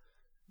now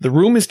the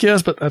room is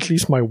chaos, but at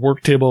least my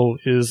work table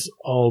is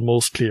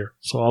almost clear,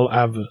 so I'll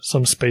have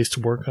some space to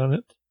work on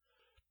it.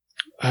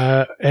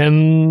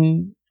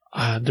 And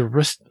the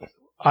rest,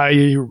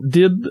 I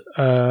did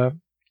a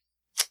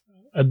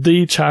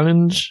day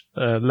challenge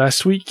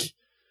last week.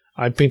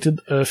 I painted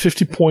a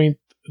 50-point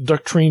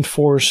Doctrine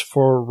Force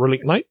for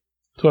Relic Knight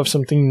to have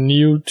something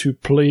new to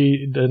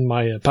play than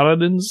my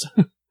Paladins.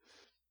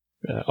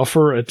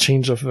 Offer a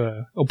change of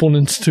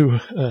opponents to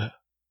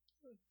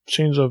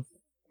change of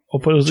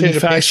opposing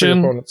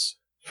faction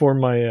for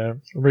my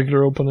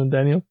regular opponent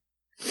Daniel.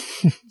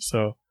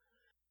 So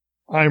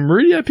I'm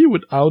really happy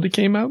with how they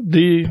came out.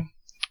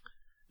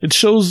 it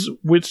shows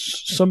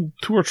which some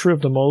 2 or 3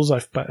 of the models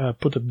I've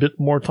put a bit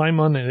more time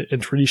on, and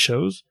it really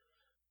shows.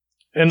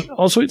 And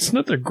also, it's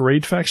not a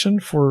great faction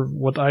for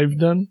what I've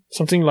done.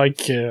 Something like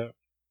the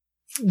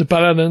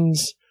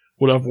Paladins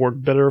would have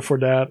worked better for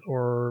that,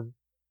 or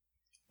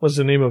what's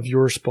the name of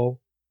yours,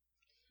 Paul?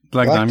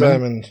 Black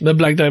Diamond. The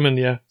Black Diamond,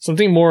 yeah.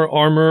 Something more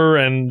armor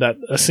and that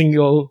a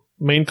single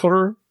main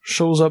color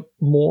shows up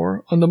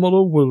more on the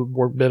model will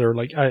work better.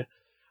 Like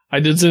I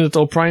did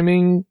Zenithal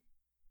priming,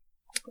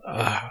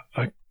 a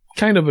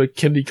kind of a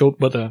candy coat,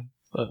 but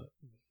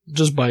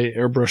just by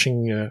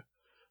airbrushing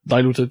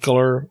diluted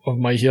color of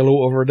my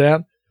yellow over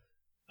that,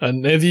 a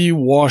heavy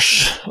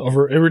wash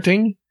over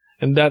everything,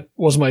 and that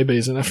was my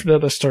base. And after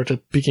that, I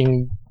started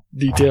picking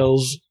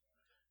details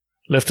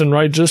left and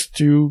right just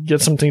to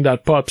get something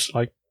that pops.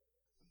 Like,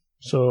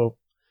 so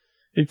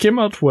it came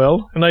out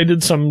well, and I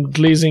did some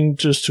glazing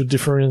just to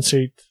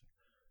differentiate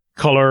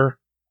color.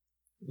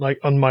 Like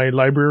on my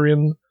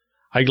Librarian,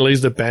 I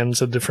glazed the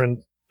pants a different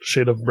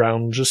shade of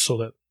brown just so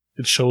that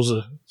it shows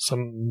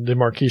some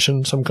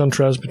demarcation, some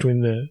contrast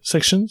between the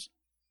sections.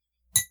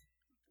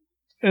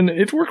 And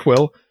it worked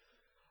well.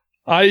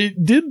 I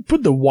did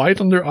put the white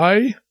on their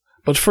eye,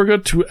 but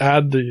forgot to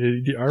add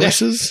the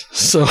irises.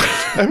 So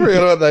I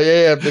forgot about that.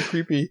 Yeah, the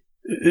creepy.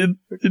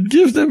 It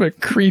gives them a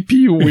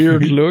creepy,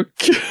 weird look.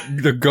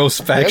 The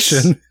ghost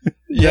faction.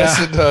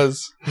 Yes, it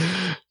does.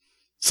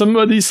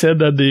 Somebody said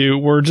that they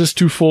were just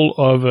too full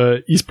of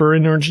Esper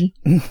energy.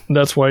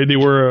 That's why they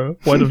were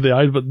white of the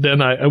eyes. But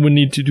then I would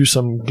need to do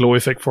some glow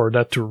effect for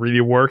that to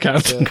really work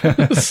out.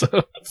 Yeah.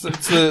 So,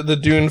 it's the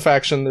Dune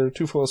faction. They're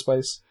too full of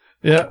spice.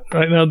 Yeah,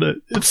 right now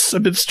it's a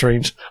bit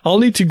strange. I'll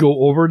need to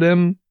go over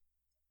them.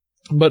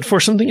 But for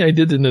something I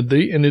did in a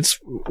day, and it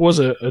was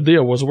a day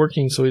I was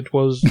working, so it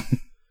was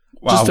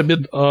Wow. just a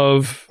bit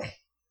of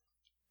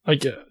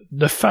like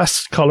the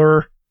fast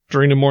color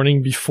during the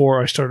morning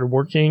before I started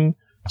working,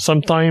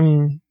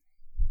 sometime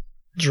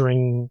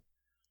during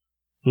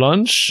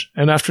lunch,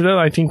 and after that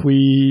I think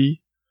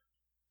we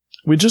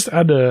just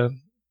had a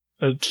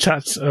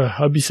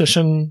hobby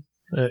session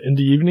in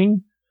the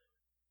evening.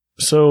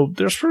 So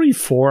there's probably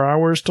 4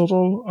 hours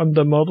total on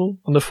the model,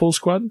 on the full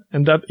squad,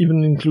 and that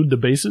even include the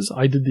bases.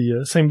 I did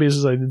the same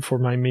bases I did for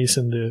my mace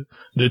and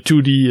the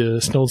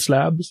 2D snow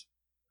slabs,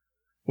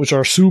 which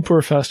are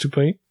super fast to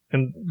paint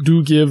and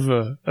do give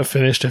a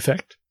finished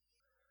effect.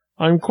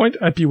 I'm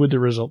quite happy with the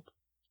result.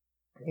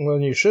 Well,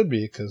 you should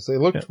be, because they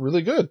looked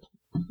really good.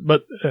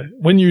 But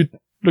when you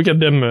look at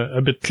them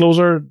a bit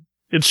closer,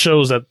 it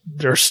shows that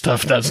there's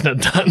stuff that's not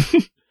done.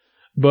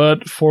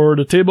 But for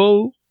the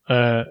table,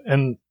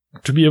 and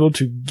to be able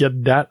to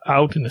get that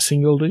out in a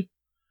single day,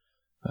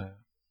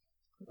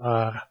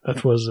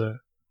 that was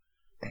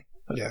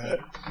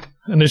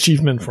an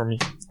achievement for me.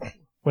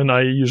 When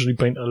I usually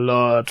paint a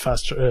lot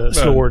faster,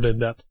 slower than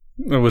that.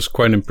 It was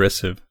quite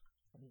impressive.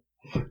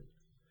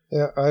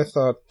 Yeah, I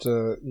thought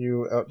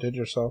you outdid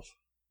yourself.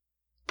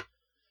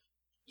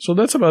 So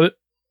that's about it.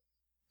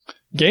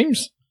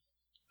 Games?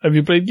 Have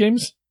you played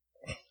games?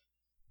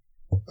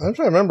 I'm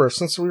trying to remember.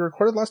 Since we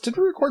recorded last, did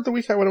we record the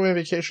week I went away on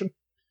vacation?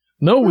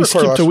 No, we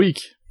skipped a week.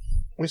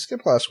 We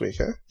skipped last week,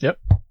 huh? Yep.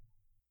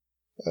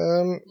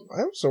 I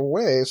was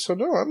away, so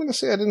no, I'm going to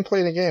say I didn't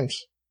play any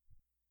games.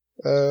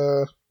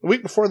 The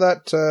week before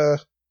that, I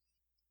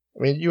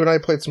mean, you and I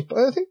played some.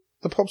 I think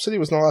the Pulp City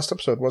was in the last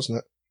episode, wasn't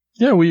it?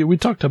 Yeah, we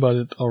talked about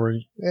it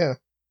already. Yeah.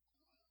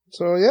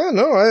 So yeah,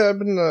 no, I've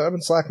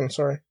been slacking.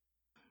 Sorry.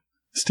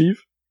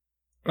 Steve?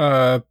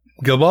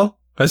 Guild Ball,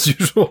 as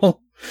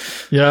usual.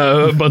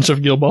 Yeah, a bunch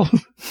of Guild Ball.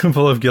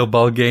 Couple of Guild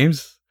Ball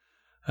games.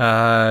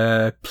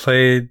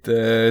 Played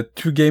 2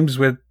 games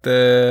with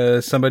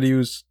somebody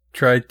who's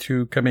tried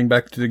to coming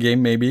back to the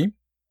game, maybe.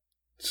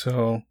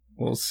 So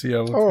we'll see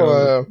how it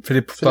goes.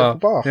 Philippe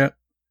Poupard. Yeah.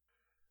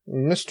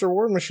 Mr.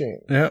 War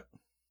Machine. Yeah.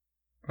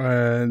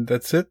 And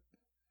that's it.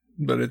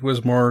 But it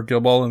was more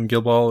Guild Ball and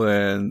Guild Ball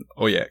and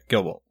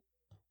Guild Ball.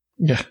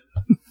 Yeah.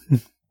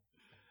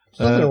 There's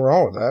nothing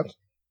wrong with that.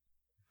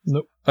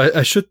 Nope.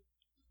 I should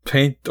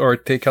paint or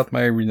take out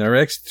my Arena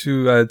Rex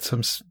to add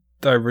some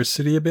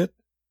diversity a bit.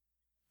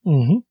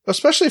 Mm-hmm.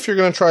 Especially if you're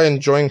going to try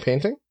enjoying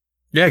painting.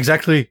 Yeah,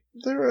 exactly.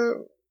 They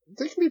can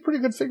be pretty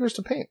good figures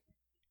to paint.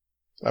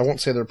 I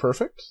won't say they're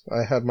perfect.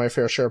 I had my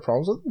fair share of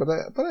problems with them,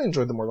 but I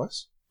enjoyed them more or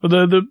less. But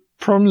the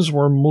problems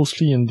were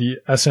mostly in the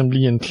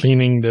assembly and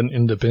cleaning than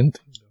in the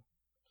painting.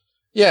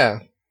 Yeah.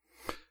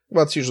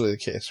 Well, that's usually the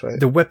case, right?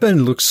 The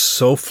weapon looks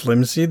so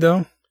flimsy,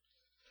 though.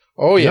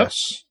 Oh,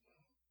 yes.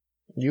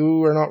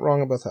 You are not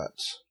wrong about that.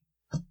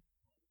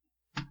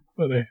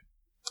 But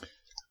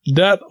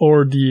that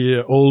or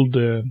the old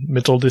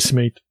Metal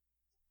Decimate,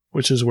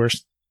 which is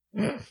worse.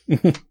 Arena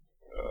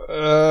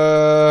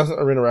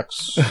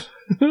Rex.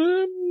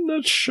 I'm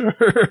not sure.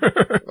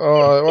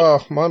 Oh,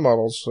 well, my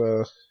models,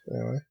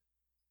 anyway.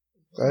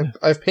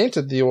 I've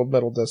painted the old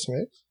Metal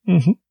Decimate.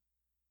 Mm-hmm.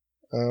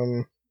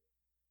 And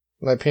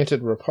I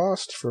painted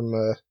Riposte from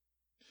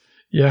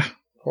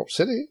Pulp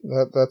City.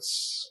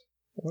 That's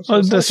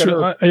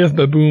true. I have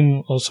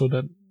Baboom also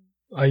that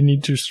I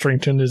need to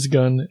strengthen his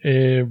gun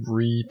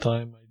every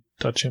time I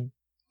touch him.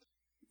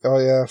 Oh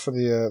yeah, for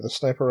the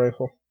sniper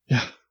rifle.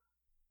 Yeah.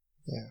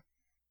 Yeah.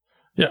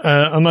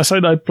 Yeah, on my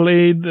side, I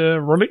played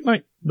Relic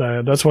Knight.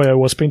 That's why I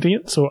was painting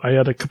it. So I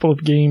had a couple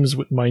of games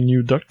with my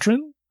new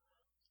Doctrine.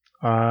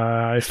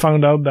 I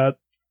found out that...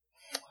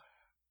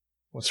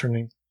 What's her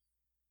name?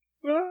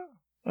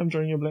 I'm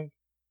drawing a blank.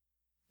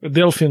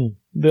 Delphine.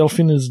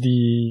 Delphine is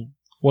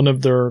one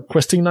of their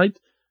questing knight.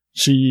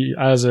 She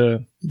has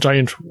a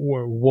giant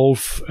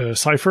wolf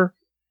cipher.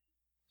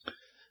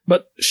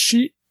 But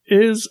she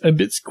is a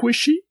bit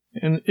squishy.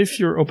 And if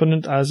your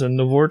opponent has an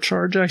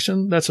overcharge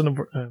action, that's an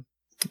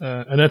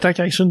attack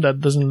action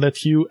that doesn't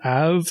let you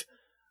have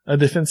a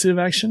defensive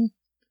action,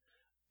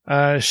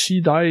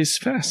 she dies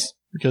fast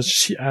because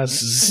she has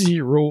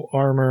 0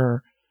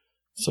 armor.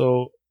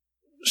 So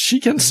she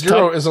can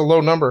 0 is a low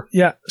number.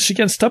 Yeah, she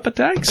can stop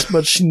attacks,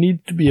 but she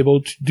needs to be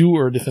able to do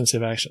her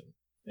defensive action.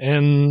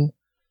 And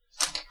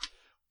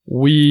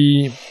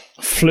we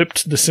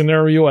flipped the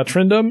scenario at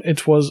random.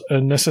 It was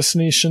an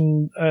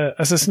assassinate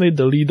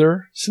the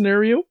leader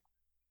scenario.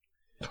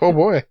 Oh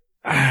boy.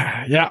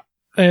 Yeah.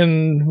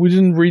 And we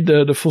didn't read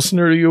the full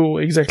scenario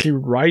exactly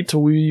right, so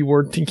we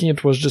were thinking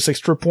it was just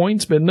extra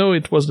points, but no,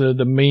 it was the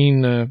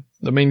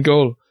main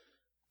goal.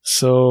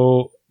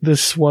 So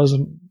this was,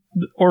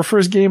 our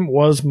first game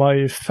was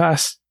my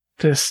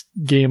fastest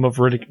game of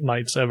Relic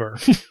Knights ever.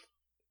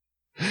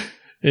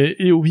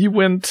 He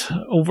went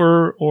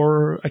over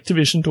our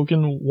activation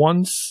token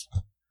once,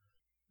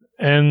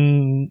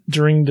 and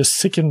during the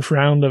second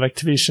round of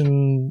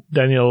activation,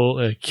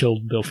 Daniel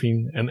killed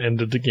Delphine and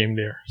ended the game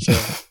there. So,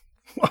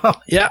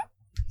 wow. Yeah.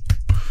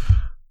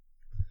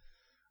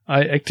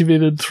 I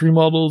activated 3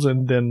 models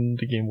and then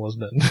the game was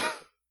done.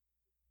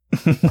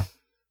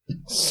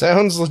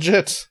 Sounds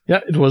legit.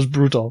 Yeah, it was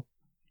brutal.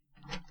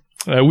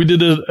 We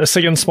did a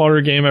second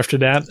smaller game after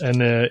that,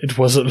 and it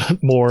was a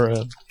lot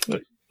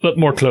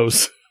more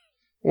close.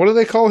 What do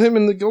they call him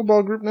in the Guild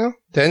Ball group now?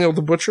 Daniel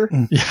the Butcher?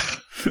 Yeah.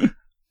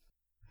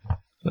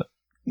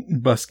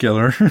 Bus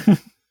killer.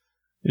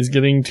 He's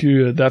getting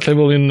to that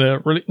level in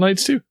Relic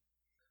Knights too.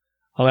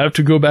 I'll have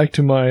to go back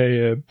to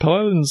my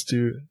Paladins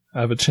to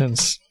have a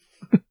chance.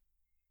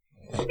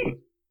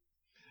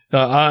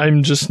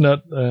 I'm just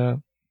not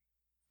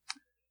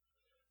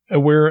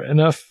aware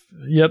enough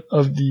yet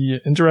of the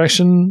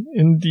interaction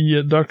in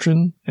the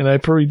Doctrine, and I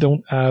probably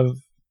don't have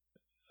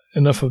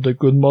enough of the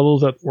good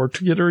models that work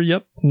together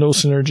yet. No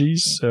synergies,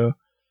 so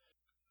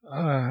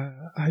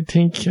I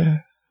think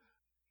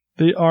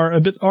they are a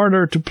bit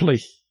harder to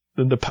play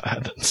than the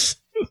Paladins.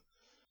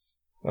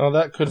 Well,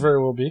 that could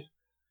very well be.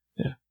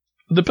 Yeah.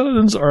 The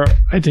Paladins are,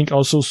 I think,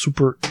 also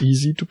super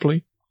easy to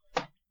play.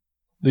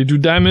 They do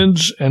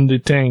damage and they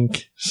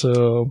tank,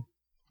 so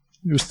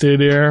you stay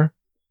there.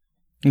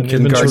 You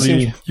can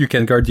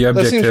guard the objective.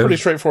 That seems pretty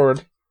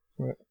straightforward.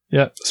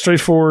 Yeah,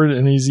 straightforward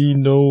and easy.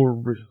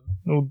 No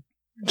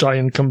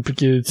giant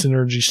complicated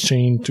synergies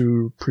chain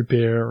to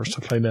prepare or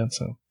stuff like that.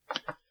 So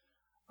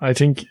I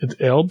think it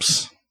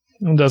helps,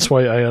 and that's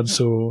why I had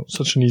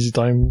such an easy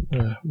time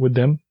with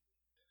them.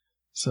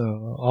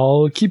 So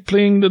I'll keep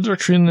playing the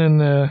Doctrine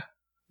and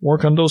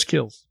work on those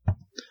skills,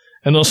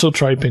 and also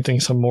try painting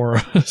some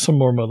more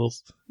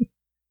models.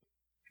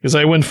 Because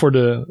I went for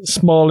the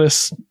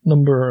lowest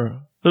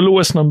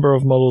number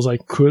of models I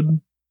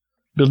could,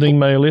 building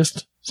my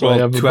list. So well, I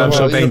have to have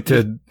them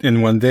painted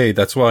in one day,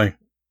 that's why.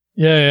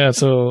 Yeah.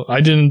 So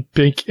I didn't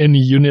pick any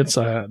units.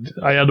 I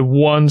had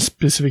one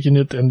specific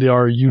unit, and they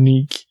are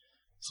unique.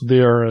 So they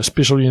are a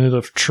special unit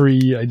of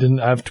 3. I didn't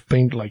have to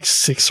paint like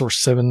 6 or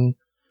 7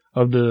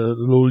 of the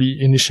lowly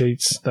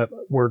initiates that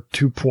were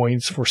 2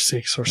 points for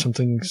 6 or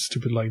something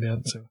stupid like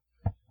that. So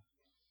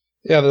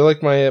yeah, they're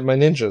like my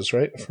ninjas,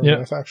 right? From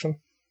my faction.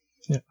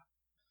 Yeah.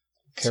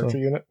 Character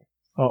unit.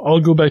 I'll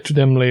go back to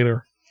them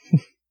later.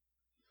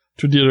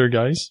 To the other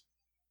guys.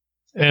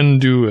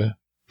 And do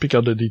pick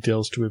out the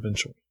details too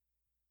eventually.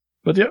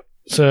 But yeah,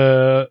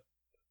 so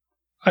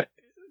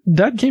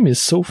that game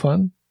is so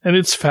fun, and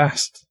it's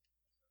fast.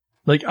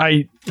 Like,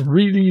 I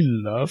really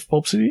love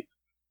Pulp City,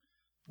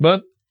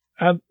 but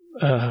at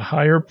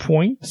higher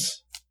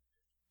points,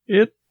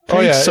 it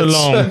takes a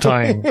long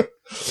time.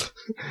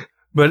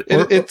 But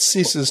it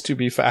ceases to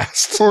be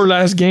fast. Our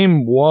last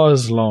game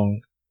was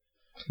long,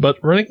 but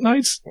Relic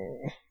Knights,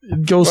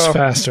 it goes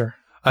faster.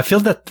 I feel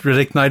that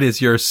Relic Knight is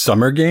your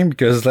summer game,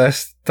 because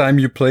last time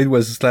you played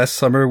was last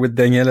summer with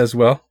Daniel as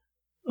well.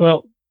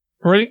 Well,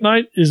 Relic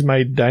Knight is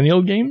my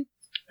Daniel game,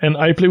 and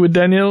I play with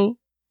Daniel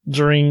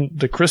during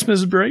the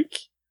Christmas break,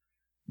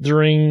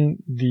 during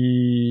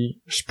the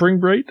spring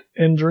break,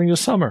 and during the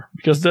summer,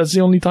 because that's the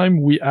only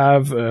time we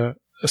have a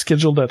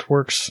schedule that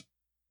works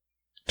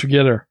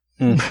together.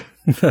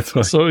 That's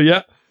why. So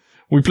yeah,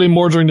 we play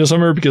more during the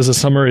summer because the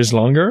summer is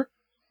longer,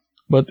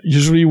 but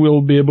usually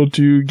we'll be able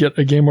to get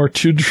a game or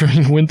 2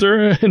 during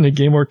winter and a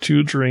game or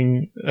 2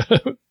 during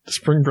the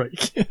spring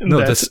break.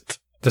 No,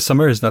 the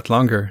summer is not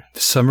longer. The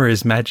summer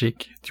is magic.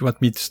 Do you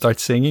want me to start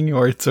singing,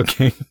 or it's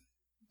okay?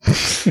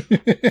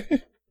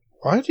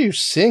 Why do you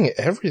sing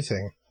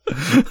everything?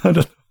 I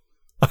don't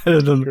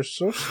know. You're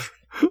so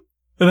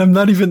And I'm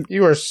not even.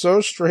 You are so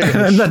strange.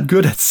 I'm not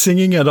good at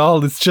singing at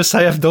all. It's just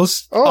I have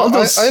those. Oh, all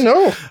those, I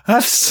know. I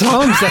have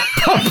songs that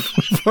pop.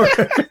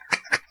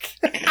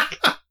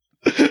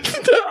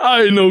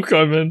 I no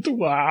comment.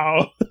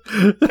 Wow.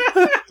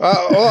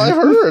 Well, I've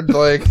heard,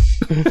 like,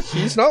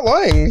 he's not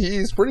lying.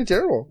 He's pretty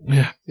terrible.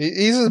 Yeah.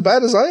 He's as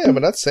bad as I am,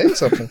 and that's saying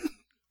something.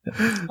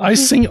 I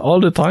sing all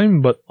the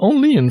time, but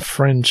only in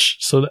French.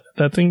 So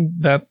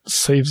that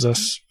saves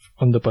us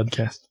on the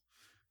podcast.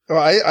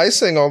 Well, I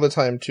sing all the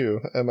time,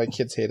 too, and my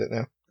kids hate it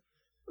now.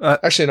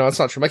 Actually, no, it's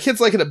not true. My kids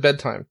like it at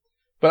bedtime.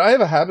 But I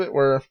have a habit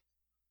where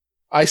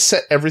I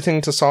set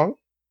everything to song.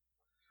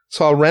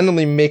 So I'll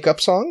randomly make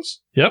up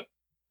songs. Yep.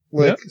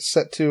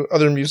 Set to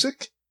other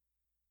music.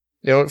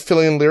 You know,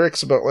 filling in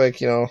lyrics about,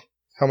 like, you know,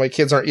 how my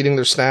kids aren't eating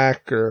their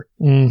snack or,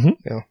 you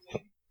know,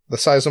 the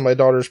size of my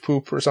daughter's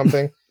poop or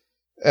something.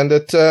 And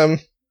it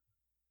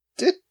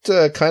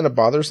kind of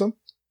bothers them.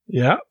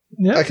 Yeah.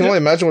 Yeah. I can only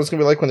imagine what it's going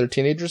to be like when they're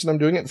teenagers and I'm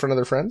doing it in front of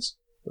their friends.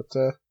 But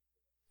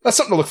that's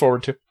something to look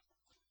forward to.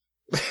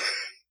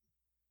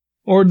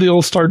 Or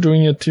they'll start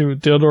doing it too.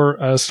 Theodore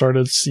has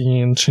started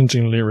singing,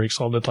 changing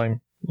lyrics all the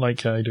time,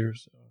 like I do.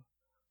 So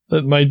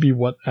that might be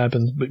what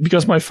happens. But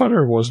because my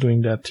father was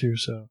doing that too,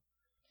 so.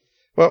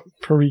 Well,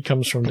 probably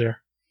comes from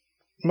there.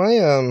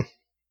 My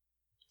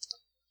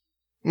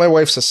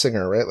wife's a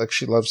singer, right? Like,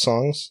 she loves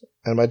songs,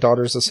 and my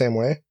daughter's the same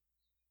way.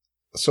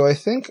 So I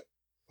think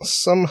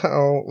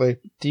somehow,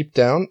 like, deep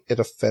down, it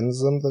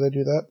offends them that I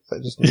do that. I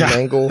just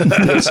mangle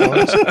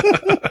songs.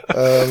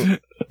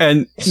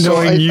 And so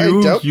knowing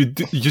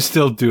you're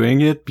still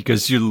doing it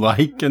because you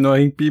like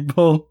annoying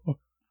people.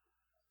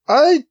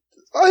 I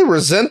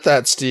resent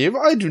that, Steve.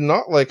 I do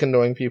not like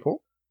annoying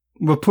people.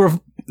 But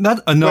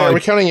not annoy. Wait, are we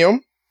counting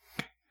you?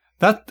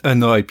 Not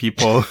annoy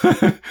people.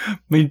 I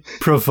mean,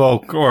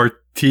 provoke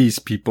or tease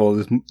people.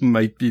 This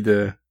might be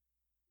the.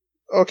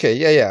 Okay,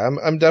 yeah.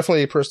 I'm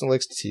definitely a person who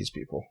likes to tease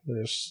people.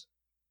 There's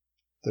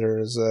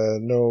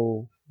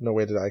no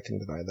way that I can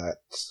deny that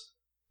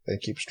and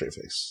keep a straight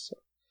face. So.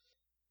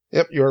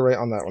 Yep, you were right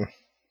on that one.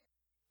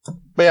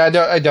 But yeah,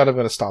 I doubt I'm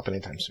going to stop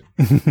anytime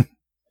soon.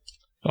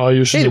 Oh,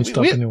 you shouldn't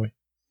stop anyway.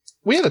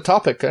 We had a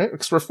topic, right?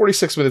 Because we're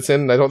 46 minutes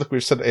in, and I don't think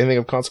we've said anything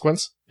of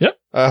consequence. Yep.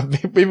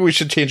 Maybe we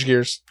should change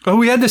gears. Oh,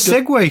 we had the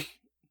segue.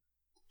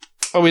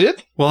 Oh, we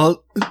did?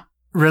 Well,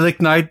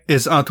 Relic Night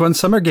is Antoine's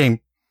summer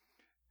game.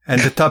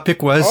 And the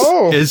topic was,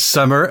 Is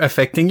summer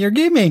affecting your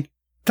gaming?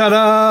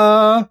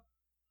 Ta-da!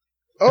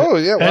 Oh,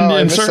 yeah, wow, and the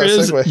answer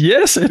is,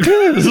 yes, it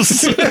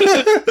is.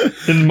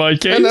 In my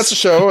case. And that's the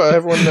show.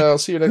 Everyone, I'll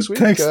see you next week.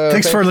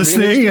 Thanks for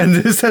listening, and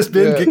this has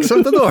been Geeks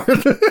of the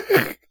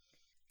North.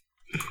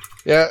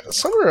 Yeah,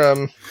 summer,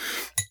 I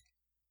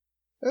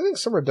think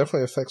summer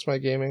definitely affects my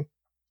gaming.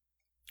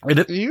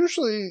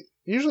 Usually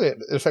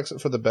it affects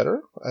it for the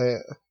better.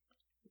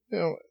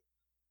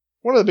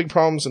 One of the big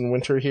problems in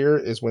winter here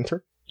is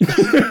winter.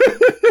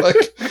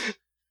 Like,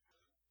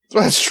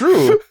 that's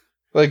true.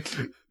 Like,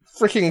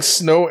 freaking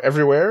snow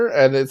everywhere,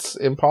 and it's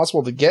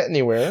impossible to get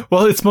anywhere.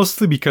 Well, it's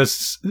mostly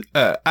because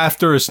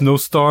after a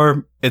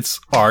snowstorm, it's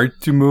hard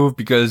to move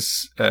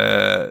because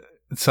parking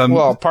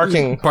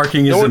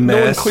is a mess.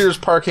 No one clears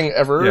parking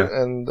ever,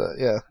 and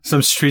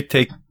some street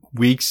take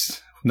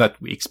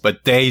not weeks,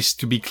 but days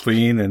to be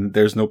clean, and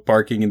there's no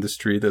parking in the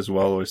street as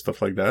well, or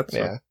stuff like that. So.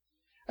 Yeah,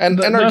 and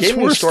our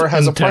gaming store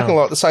has a parking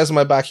lot the size of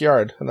my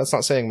backyard, and that's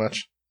not saying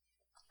much.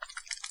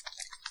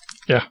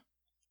 Yeah,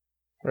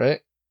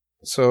 right.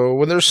 So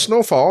when there's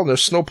snowfall and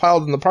there's snow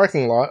piled in the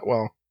parking lot,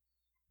 well,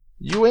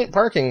 you ain't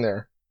parking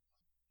there.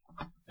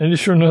 And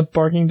if you're not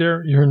parking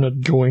there, you're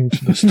not going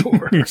to the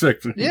store.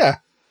 Exactly. Yeah.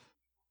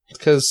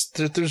 Because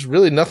there's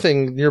really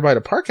nothing nearby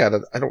to park at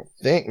it. I don't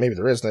think. Maybe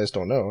there is, and I just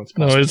don't know.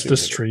 It's the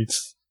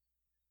streets.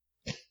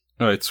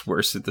 Oh, it's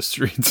worse in the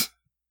streets.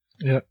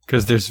 Yeah.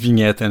 Because there's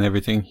vignette and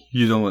everything.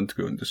 You don't want to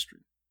go in the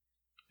street.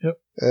 Yep.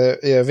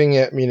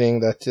 Vignette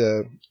meaning that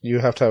you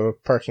have to have a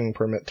parking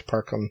permit to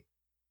park on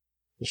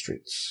the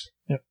streets.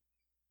 Yep.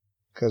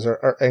 Because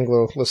our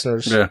Anglo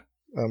listeners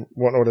won't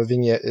know what a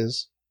vignette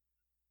is.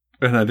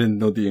 And I didn't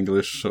know the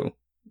English, so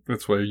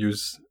that's why I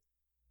use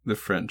the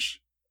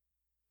French.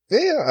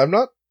 Yeah, I'm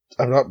not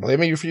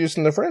blaming you for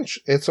using the French.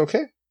 It's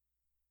okay.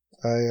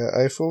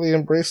 I fully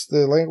embrace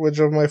the language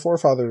of my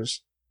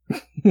forefathers.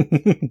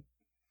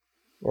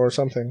 Or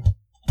something.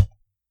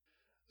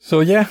 So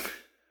yeah.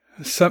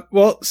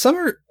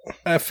 Summer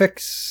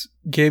affects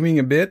gaming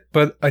a bit,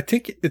 but I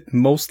think it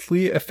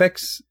mostly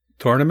affects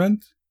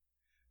tournament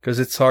because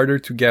it's harder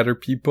to gather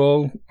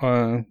people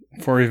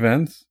for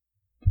events.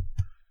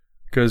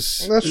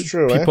 Because that's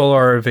true. People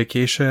are on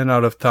vacation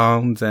out of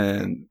towns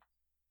and.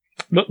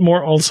 But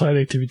more outside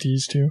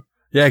activities too.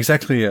 Yeah,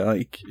 exactly.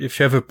 Like if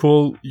you have a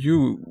pool,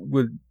 you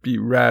would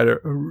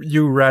rather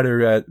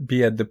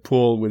be at the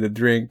pool with a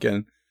drink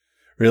and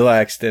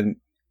relaxed than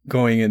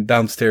going in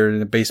downstairs in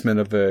the basement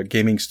of a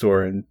gaming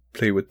store and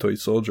play with Toy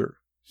Soldier.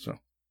 So,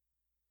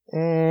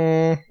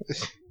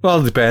 well,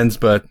 it depends,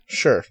 but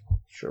sure,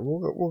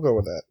 we'll go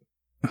with that.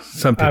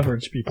 Some people,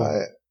 average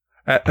people,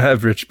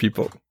 average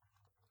people.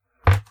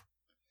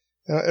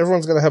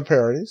 Everyone's gonna have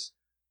priorities.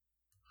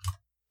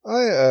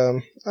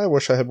 I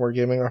wish I had more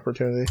gaming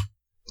opportunity.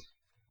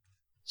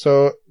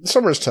 So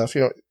summer's tough,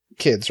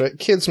 kids, right?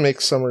 Kids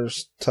make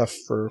summers tough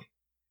for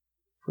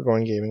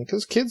going gaming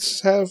because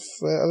kids have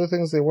other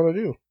things they want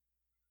to do.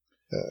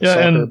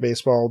 Soccer, and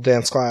baseball,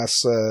 dance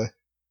class.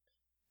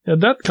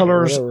 That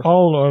colors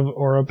all of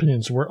our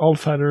opinions. We're all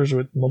fathers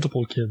with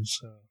multiple kids.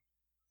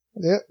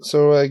 Yeah,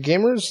 so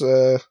gamers,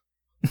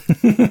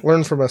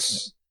 learn from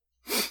us.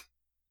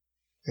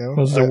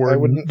 What's the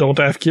word? Don't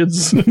have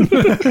kids?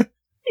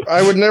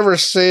 I would never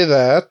say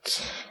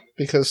that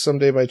because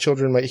someday my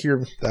children might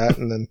hear that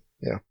and then,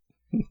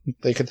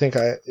 they could think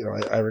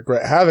I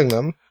regret having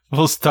them.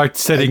 We'll start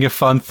setting a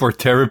fund for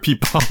therapy,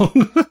 Paul.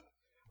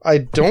 I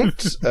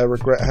don't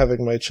regret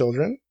having my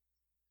children.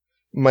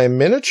 My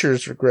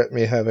miniatures regret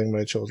me having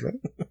my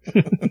children.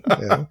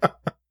 Yeah.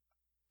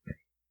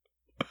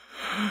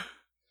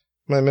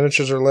 My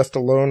miniatures are left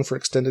alone for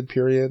extended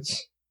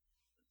periods.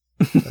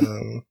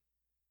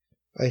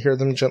 I hear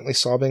them gently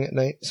sobbing at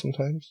night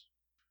sometimes.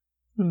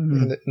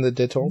 In the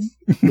Ditolf.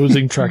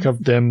 Losing track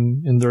of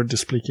them in their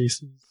display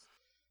cases.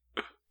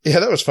 Yeah,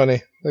 that was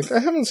funny. Like, I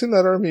haven't seen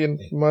that army in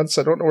months.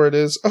 I don't know where it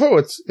is. Oh,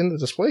 it's in the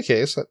display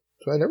case.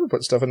 I never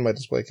put stuff in my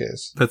display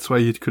case. That's why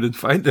you couldn't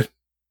find it.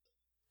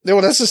 Yeah,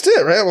 well, that's just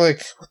it, right?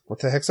 Like,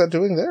 what the heck's that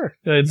doing there?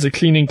 Yeah, it's a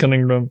cleaning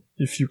conundrum.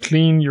 If you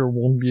clean, you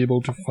won't be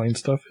able to find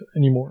stuff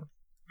anymore.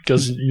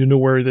 Because you know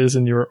where it is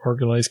in your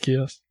organized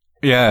chaos.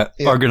 Yeah,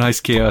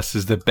 organized chaos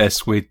is the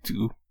best way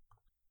to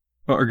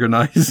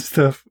organize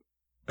stuff.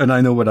 And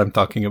I know what I'm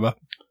talking about.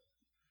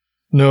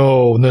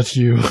 No, not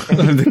you.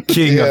 I'm the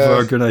king of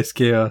organized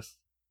chaos.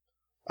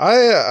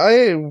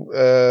 I'm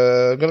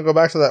gonna go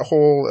back to that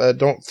whole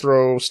don't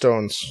throw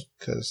stones,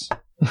 because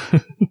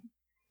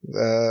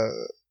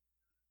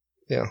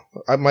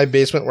my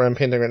basement where I'm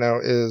painting right now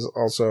is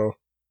also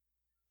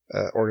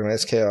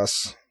organized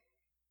chaos.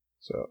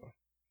 So,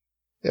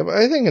 yeah, but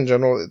I think in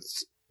general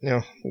it's,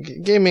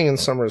 gaming in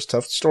summer is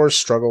tough. Stores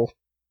struggle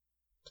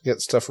to get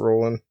stuff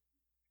rolling.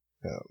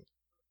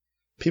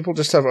 People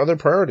just have other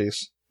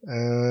priorities.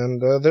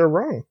 And they're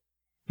wrong.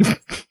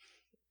 That's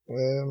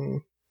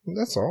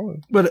all.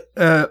 But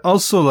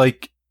also,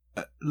 like,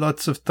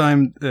 lots of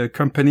time,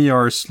 company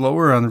are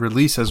slower on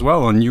release as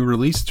well, on new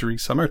release during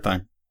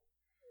summertime.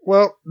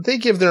 Well, they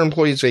give their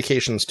employees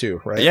vacations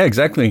too, right? Yeah,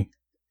 exactly.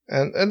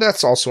 And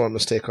that's also a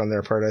mistake on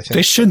their part, I think.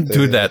 They shouldn't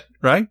do that,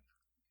 right?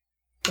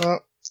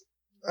 Well,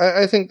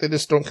 I think they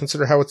just don't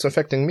consider how it's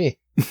affecting me.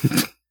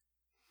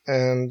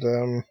 And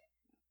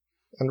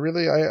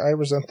really, I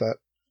resent that.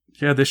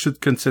 Yeah, they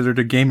should consider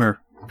the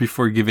gamer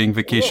before giving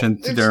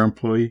vacation to their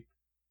employee.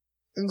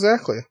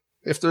 Exactly.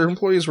 If their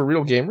employees were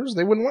real gamers,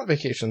 they wouldn't want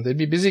vacation. They'd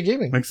be busy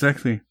gaming.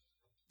 Exactly.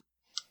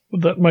 Well,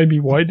 that might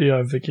be why they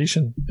have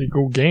vacation. They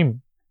go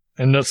game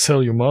and not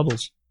sell you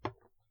models.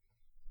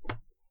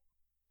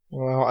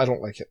 Well, I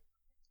don't like it.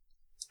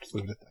 Just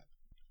leave it at that.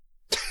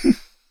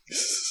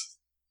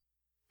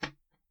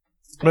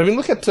 But I mean,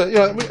 look at,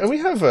 we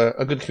have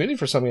a good community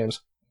for some games.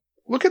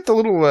 Look at the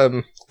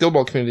little Guild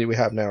Ball community we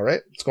have now,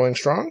 right? It's going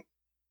strong.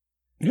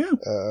 Yeah.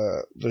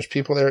 There's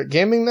people there at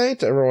gaming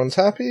night. Everyone's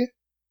happy.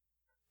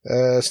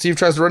 Steve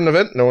tries to run an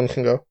event. No one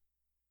can go.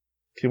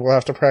 People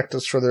have to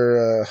practice for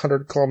their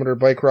 100-kilometer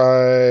bike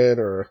ride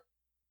or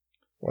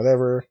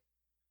whatever.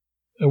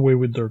 Away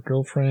with their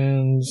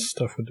girlfriends,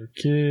 stuff with their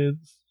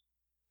kids.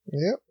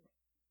 Yep.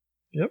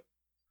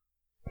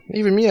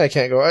 Even me, I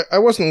can't go. I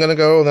wasn't going to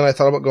go, then I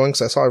thought about going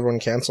because I saw everyone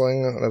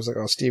canceling, and I was like,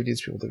 oh, Steve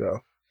needs people to go.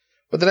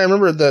 But then I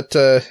remembered that,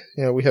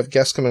 we have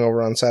guests coming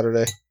over on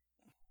Saturday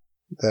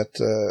that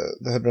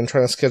had been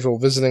trying to schedule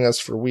visiting us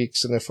for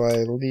weeks, and if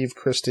I leave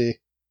Christy,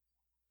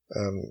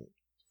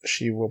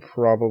 she will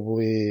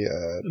probably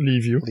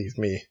leave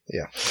me.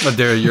 Yeah. But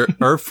they're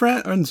her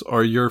friends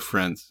or your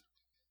friends?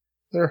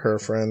 They're her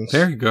friends.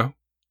 There you go.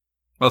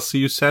 I'll see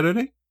you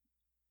Saturday.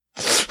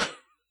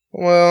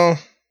 Well,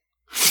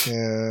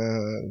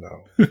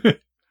 no.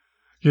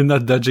 You're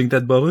not dodging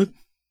that bullet?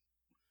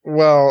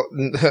 Well,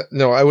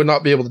 no, I would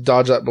not be able to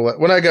dodge that bullet.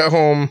 When I got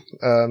home,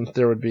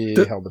 there would be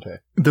hell to pay.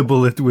 The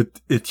bullet would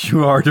hit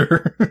you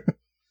harder.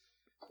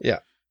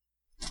 Yeah.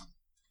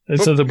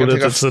 It's not the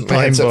bullet, it's the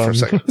time bomb.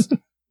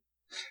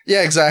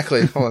 Yeah,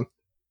 exactly. Hold on.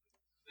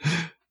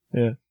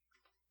 Yeah.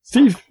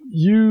 Steve,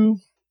 your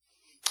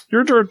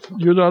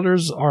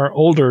daughters are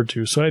older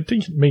too, so I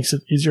think it makes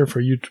it easier for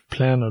you to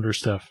plan other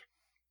stuff.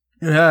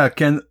 Yeah, I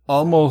can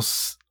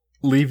almost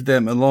leave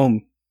them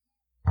alone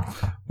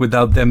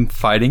without them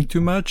fighting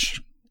too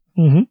much.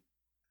 Mm-hmm.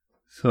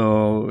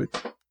 So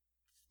it's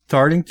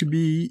starting to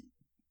be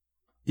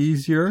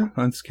easier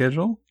on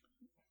schedule.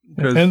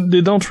 And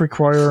they don't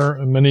require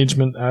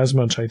management as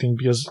much, I think,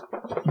 because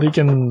they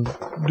can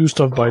do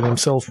stuff by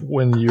themselves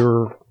when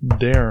you're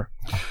there.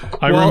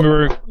 I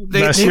remember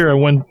last year I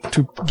went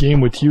to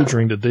game with you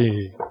during the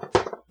day.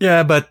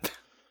 Yeah, but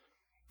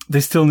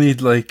they still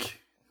need, like,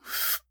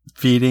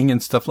 feeding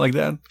and stuff like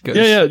that.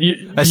 Yeah.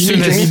 You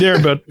need to be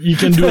there, but you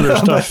can do their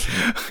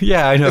stuff.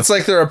 Yeah, I know. It's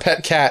like they're a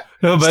pet cat.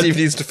 No, but Steve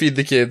needs to feed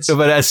the kids. No,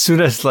 but as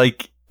soon as,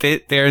 like,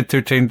 they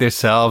entertain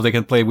themselves, they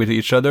can play with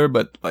each other,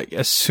 but like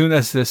as soon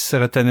as the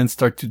serotonin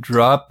start to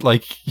drop,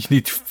 like you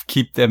need to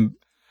keep them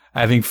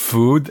having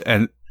food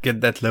and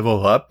get that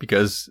level up,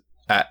 because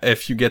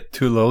if you get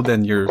too low,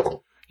 then you're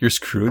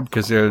screwed,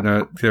 because they're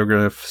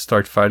gonna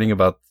start fighting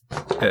about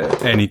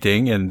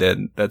anything, and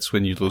then that's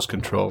when you lose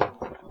control,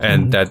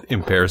 and that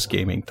impairs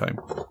gaming time.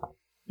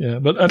 Yeah,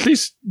 but at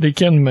least they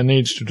can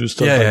manage to do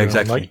stuff. Yeah, like that.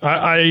 exactly. Like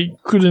I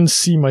couldn't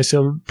see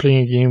myself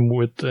playing a game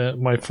with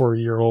my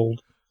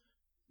 4-year-old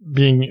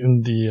being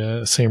in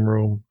the same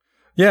room.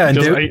 Yeah, and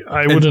because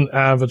I wouldn't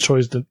have a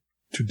choice to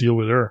deal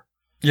with her.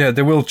 Yeah,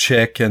 they will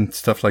check and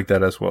stuff like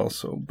that as well.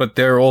 So, but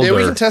they're older. Yeah,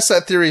 we can test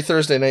that theory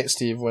Thursday night,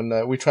 Steve, when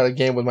we try to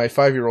game with my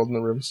 5-year-old in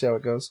the room, see how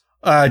it goes.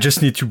 I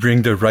just need to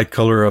bring the right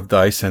color of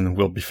dice and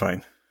we'll be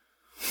fine.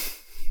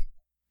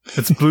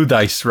 It's blue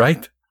dice,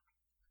 right?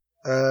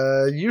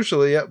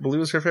 Usually, yeah,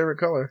 blue is her favorite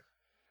color.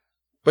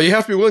 But you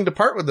have to be willing to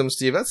part with them,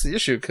 Steve. That's the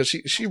issue, because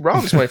she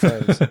robs my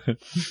friends.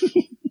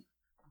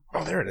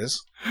 Oh, there it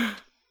is.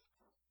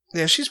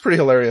 Yeah, she's pretty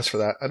hilarious for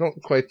that. I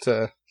don't quite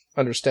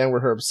understand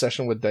where her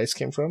obsession with dice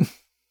came from.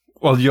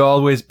 Well, you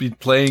always be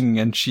playing,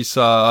 and she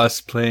saw us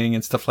playing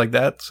and stuff like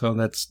that, so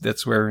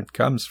that's where it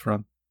comes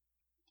from.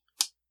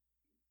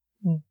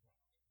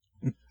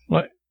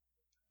 Like,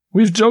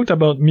 we've joked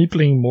about me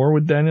playing more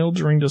with Daniel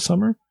during the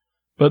summer,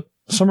 but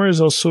summer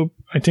is also,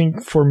 I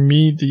think, for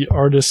me, the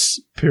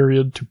hardest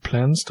period to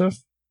plan stuff,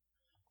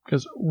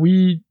 because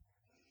we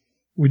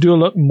do a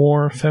lot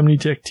more family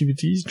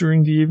activities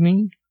during the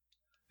evening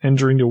and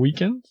during the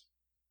weekend,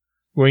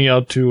 going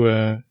out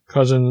to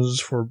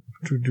cousins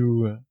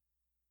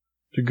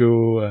to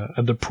go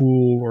at the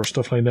pool or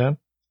stuff like that.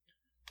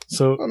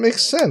 So that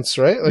makes sense,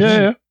 right? Like,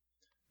 yeah.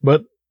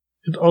 But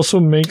it also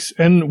makes,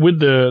 and with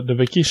the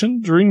vacation,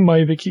 during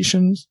my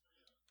vacations,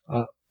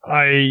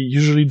 I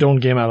usually don't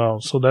game at all.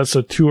 So that's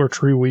a 2 or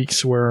 3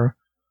 weeks where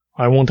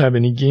I won't have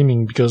any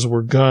gaming because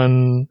we're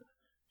gone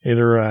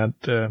either at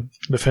the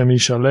family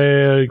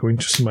chalet, going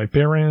to see my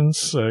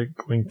parents,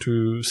 going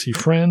to see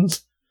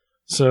friends.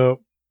 So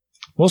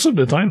most of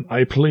the time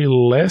I play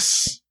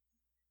less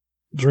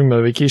during my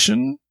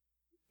vacation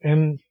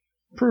and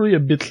probably a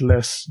bit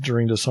less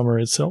during the summer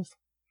itself.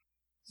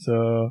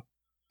 So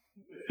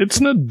it's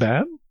not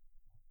bad.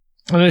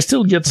 And I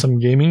still get some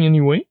gaming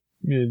anyway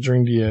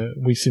during the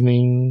week's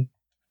evening,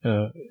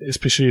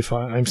 especially if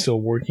I'm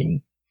still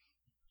working.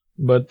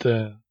 But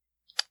the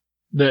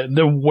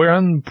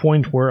one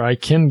point where I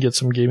can get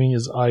some gaming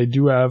is I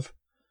do have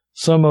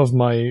some of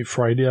my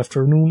Friday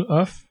afternoon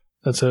off.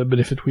 That's a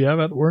benefit we have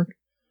at work.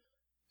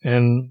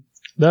 And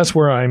that's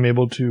where I'm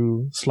able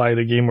to slide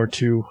a game or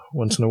two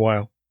once in a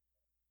while.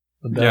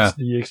 But that's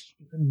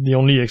the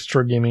only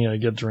extra gaming I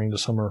get during the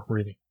summer,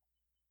 really.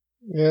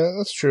 Yeah,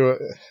 that's true.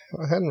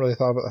 I hadn't really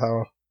thought about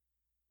how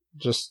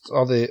just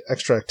all the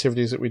extra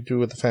activities that we do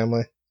with the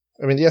family.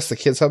 I mean, yes, the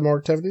kids have more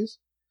activities,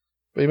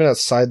 but even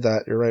outside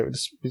that, you're right.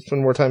 We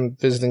spend more time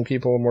visiting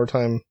people, more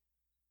time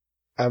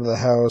out of the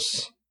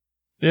house.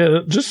 Yeah,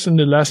 just in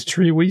the last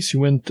 3 weeks, you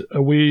went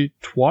away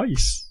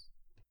twice.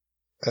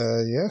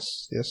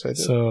 Yes, I did.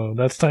 So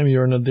that's time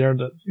you're not there,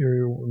 that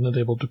you're not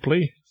able to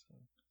play.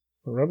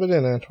 Rub it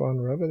in, Antoine,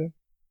 rub it in.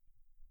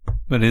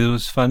 But it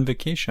was fun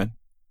vacation.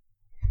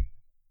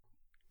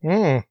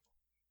 You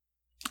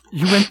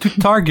went to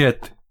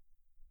Target.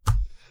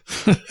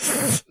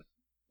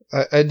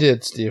 I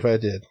did, Steve, I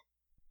did.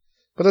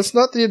 But it's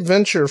not the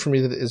adventure for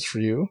me that it is for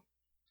you.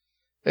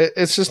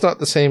 It's just not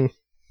the same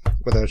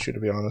without you, to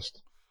be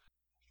honest.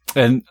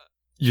 And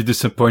you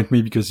disappoint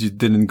me because you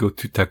didn't go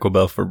to Taco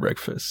Bell for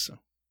breakfast. So.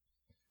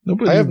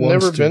 Nobody I have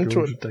wants never been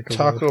to go a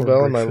Taco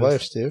Bell in my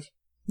life, Steve.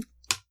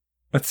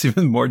 That's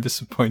even more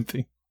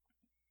disappointing.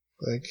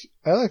 Like,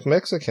 I like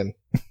Mexican.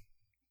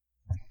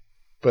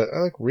 But I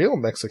like real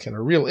Mexican,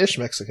 or real-ish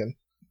Mexican.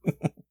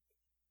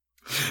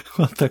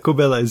 Well, Taco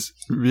Bell has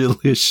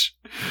real-ish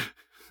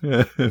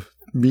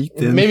meat.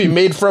 Maybe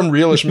made from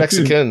real-ish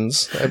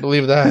Mexicans. I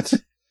believe that.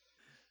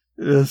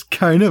 There's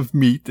kind of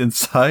meat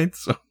inside,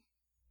 so...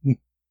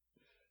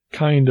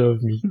 Kind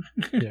of meat,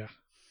 yeah.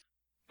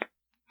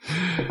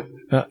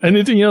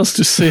 Anything else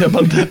to say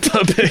about that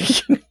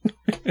topic?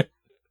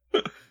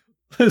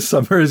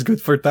 Summer is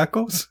good for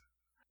tacos?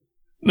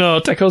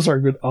 No, tacos are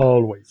good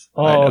always.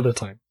 All the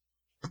time.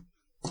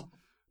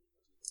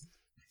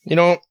 You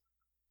know,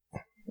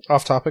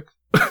 off topic.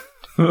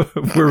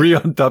 Were we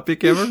on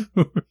topic ever?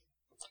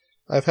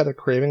 I've had a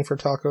craving for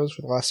tacos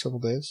for the last several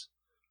days.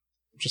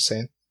 Just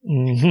saying.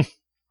 Mm-hmm.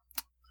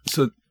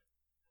 So,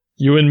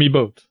 you and me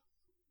both.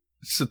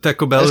 So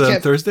Taco Bell on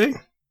Thursday?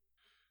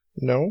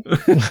 No.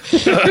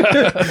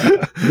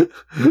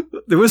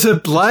 There was a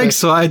blank,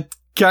 so I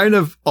kind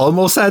of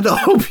almost had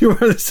hope you were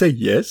going to say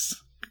yes.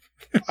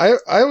 I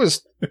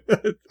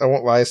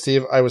won't lie,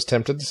 Steve, I was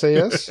tempted to say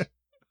yes.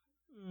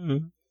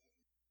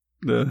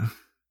 But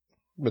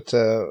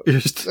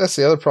that's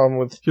the other problem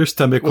with your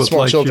stomach with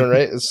small like children,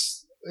 right?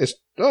 It's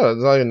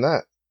not even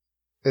that.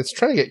 It's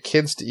trying to get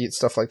kids to eat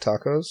stuff like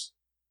tacos.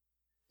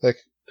 Like,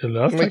 they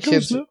love my tacos,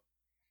 kids.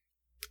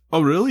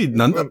 Oh, really?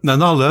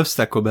 Nana loves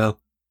Taco Bell.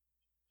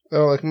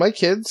 Oh, like my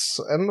kids,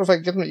 I don't know if I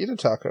can get them to eat a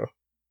taco.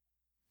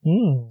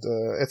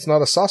 It's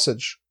not a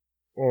sausage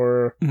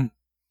or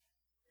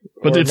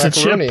but it's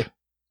macaroni. a chip.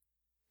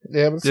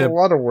 Yeah, but it's a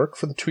lot of work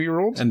for the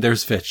 2-year-old. And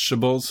there's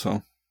vegetables,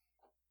 so.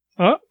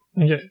 Oh,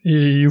 okay.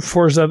 You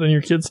force that on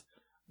your kids?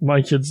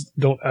 My kids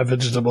don't have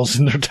vegetables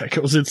in their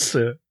tacos. It's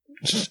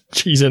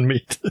cheese and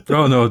meat.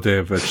 Oh, no, they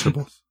have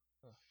vegetables.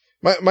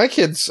 My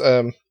kids,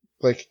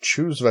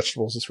 choose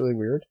vegetables. It's really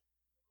weird.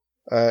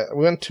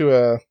 We went to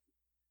a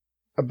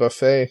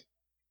buffet.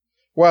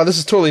 Wow, this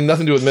is totally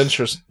nothing to do with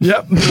miniatures.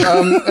 Yep.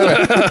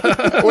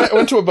 Anyway,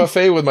 went to a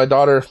buffet with my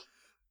daughter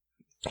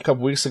a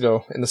couple weeks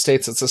ago in the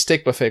States. It's a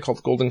steak buffet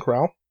called Golden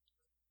Corral.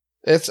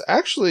 It's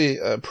actually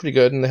pretty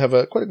good, and they have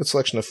quite a good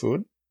selection of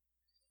food.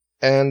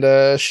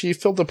 And she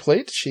filled the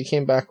plate. She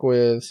came back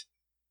with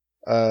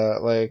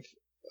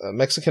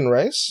Mexican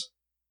rice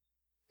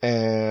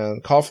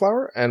and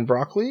cauliflower and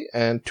broccoli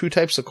and 2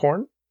 types of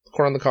corn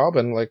on the cob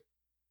and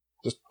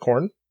just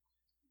corn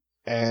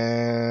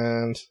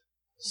and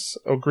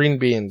green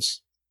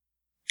beans.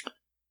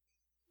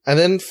 And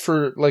then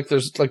for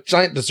there's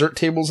giant dessert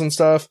tables and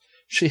stuff.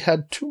 She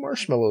had 2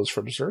 marshmallows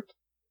for dessert.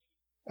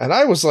 And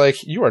I was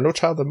like, you are no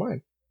child of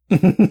mine.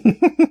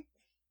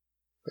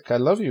 I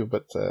love you,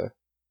 but I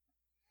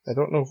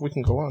don't know if we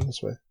can go on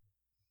this way.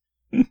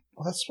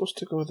 Oh, that's supposed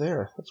to go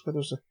there. That's where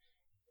there's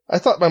I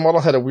thought my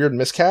model had a weird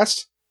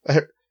miscast.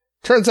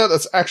 Turns out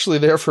that's actually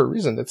there for a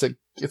reason. It's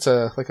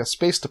a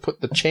space to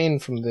put the chain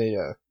from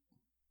the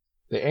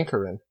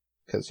anchor in.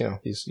 Because,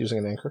 he's using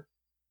an anchor.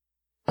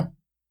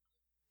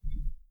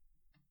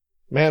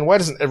 Man, why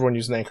doesn't everyone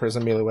use an anchor as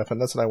a melee weapon?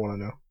 That's what I want to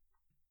know.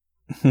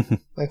 I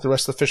think the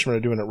rest of the fishermen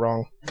are doing it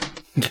wrong.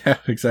 Yeah,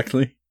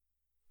 exactly.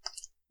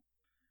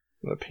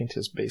 I'm going to paint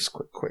his base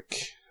quick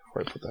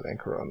before I put that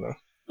anchor on, though.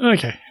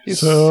 Okay.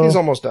 He's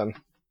almost done.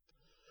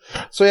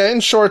 So yeah,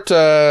 in short,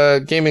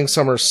 gaming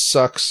summer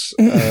sucks,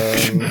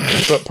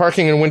 but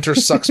parking in winter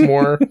sucks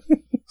more.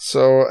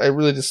 So I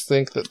really just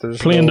think that there's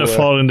play in the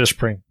fall and the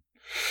spring.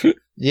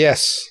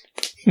 Yes.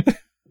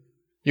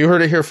 You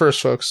heard it here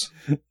first, folks.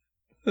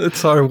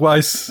 It's our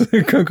wise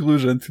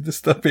conclusion to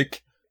this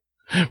topic.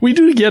 We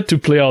do get to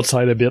play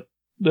outside a bit.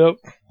 Though,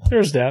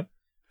 there's that.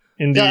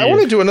 I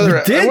want to do another...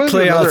 We did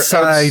play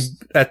outside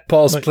at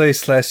Paul's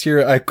place last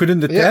year. I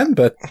couldn't attend,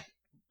 but...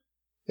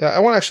 Yeah, I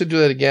want to actually do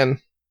that again.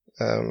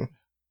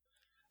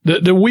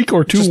 The week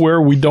or two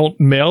where we don't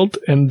melt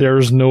and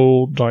there's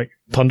no,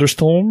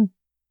 thunderstorm.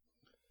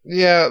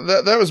 Yeah,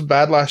 that was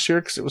bad last year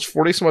because it was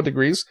 40-some-odd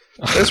degrees.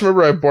 I just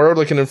remember I borrowed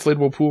an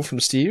inflatable pool from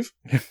Steve,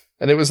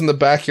 and it was in the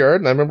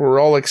backyard, and I remember we were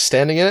all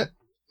standing in it,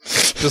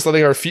 just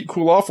letting our feet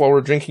cool off while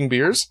we're drinking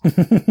beers.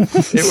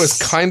 It was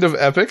kind of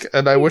epic,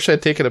 and I wish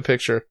I'd taken a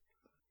picture.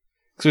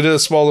 Because we did a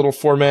small little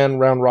 4-man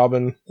round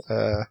robin,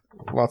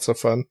 lots of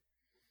fun.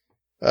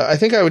 I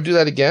think I would do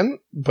that again,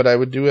 but I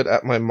would do it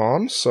at my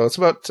mom's, so it's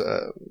about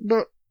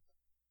an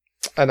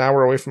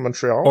hour away from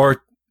Montreal.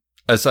 Or,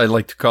 as I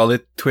like to call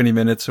it, 20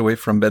 minutes away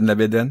from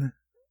Ben-la-Bédaine.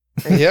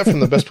 Yeah, from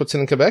the best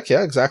poutine in Quebec,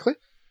 yeah, exactly.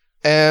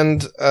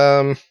 And,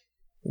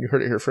 you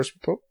heard it here first,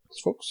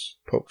 folks.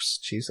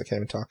 Jeez, I can't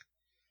even talk.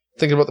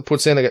 Thinking about the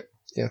poutine, I get,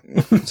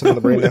 some on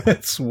the brain now.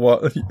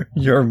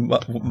 Your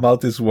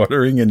mouth is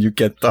watering and you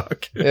can't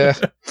talk. Yeah.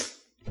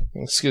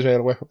 Excuse me, I had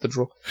to wipe up the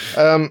drool.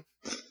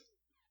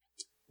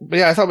 But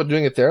yeah, I thought about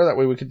doing it there. That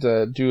way we could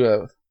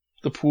do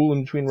the pool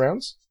in between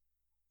rounds.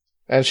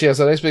 And she has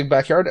a nice big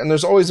backyard, and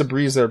there's always a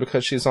breeze there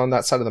because she's on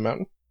that side of the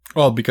mountain.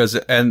 Well,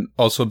 and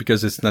also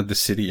because it's not the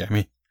city. I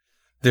mean,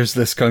 there's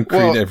less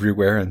concrete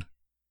everywhere. And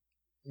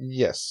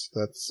yes,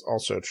 that's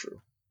also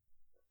true.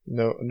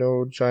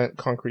 No giant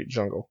concrete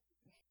jungle.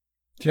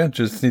 Yeah,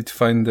 just need to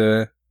find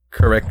the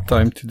correct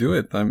time to do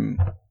it. I'm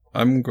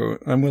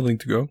willing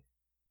to go.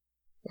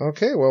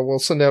 Okay, well, we'll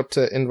send out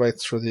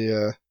invites for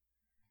the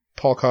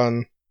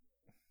PaulCon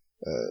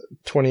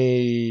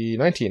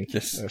 2019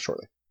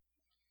 shortly.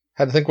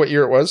 Had to think what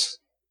year it was.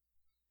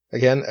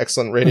 Again,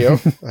 excellent radio.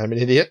 I'm an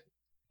idiot.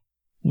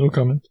 No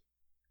comment.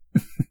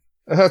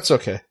 That's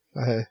okay.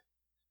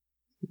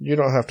 You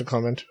don't have to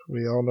comment.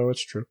 We all know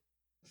it's true.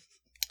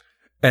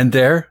 And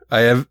there,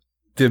 I have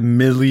the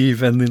Milli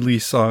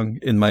Vanilli song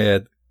in my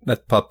head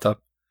that popped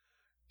up.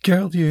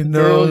 Girl,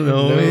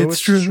 it's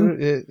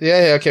true.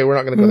 Yeah, okay, we're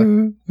not going to go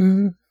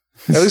there.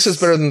 At least it's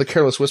better than the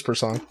Careless Whisper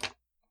song.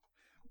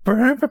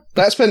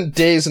 That spent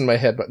days in my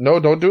head, but no,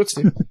 don't do it,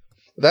 Steve.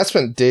 That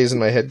spent days in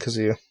my head because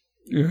of you.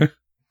 Yeah.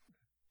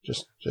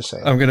 Just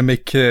saying. I'm going to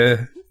make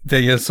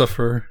Daniel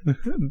suffer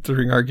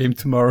during our game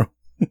tomorrow.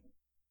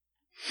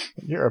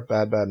 You're a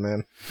bad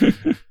man.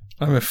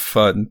 I'm a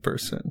fun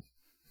person.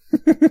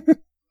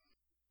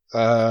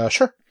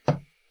 Sure.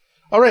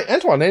 All right,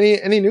 Antoine,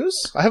 any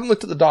news? I haven't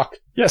looked at the doc.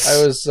 Yes.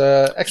 I was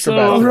extra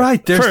bad. All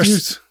right, there's first,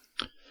 news.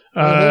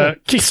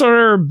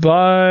 Kickstarter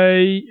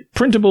by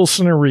Printable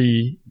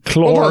Scenery,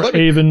 Chlor,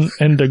 Haven,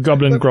 and the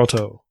Goblin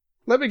Grotto.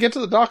 Let me get to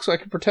the doc so I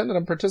can pretend that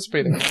I'm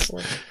participating.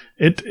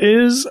 It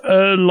is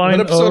a line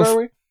what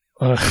episode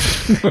are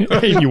we?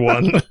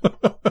 81.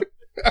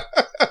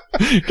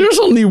 There's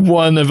only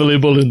one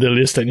available in the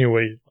list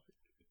anyway.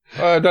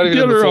 Not even The in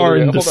the other folder are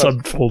yet. in the Hold on.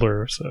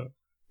 subfolder. So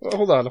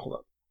Hold on.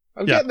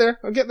 I'm getting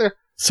there.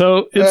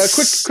 So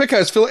it's Quick,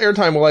 guys, fill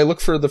airtime while I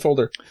look for the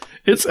folder.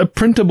 It's a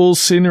printable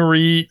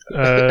scenery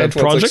Antoine's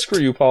project. like, screw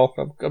you, Paul.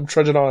 I'm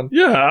trudging on.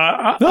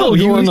 Yeah, No, I'll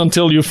he go on was-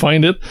 until you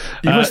find it.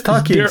 He was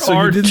talking, there so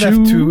are you didn't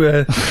have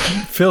to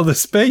fill the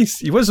space.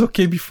 He was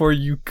okay before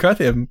you cut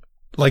him,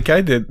 like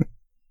I did.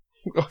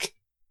 Okay.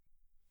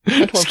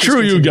 Antoine, Screw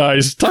please you continue.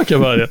 guys. Talk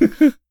about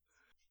it.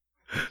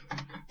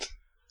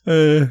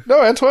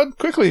 No, Antoine,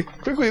 quickly.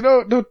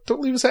 No,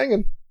 don't leave us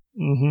hanging.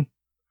 Hmm.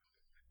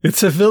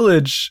 It's a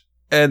village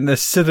and a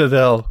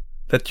citadel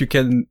that you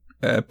can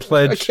I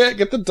pledge can't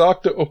get the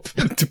dock to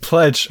open. to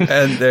pledge,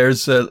 and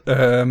there's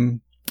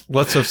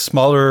lots of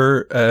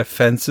smaller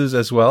fences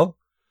as well.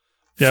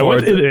 Yeah, for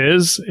what the- it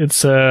is,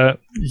 it's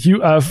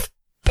you have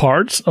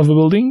parts of a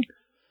building,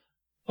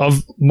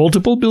 of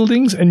multiple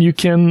buildings, and you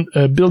can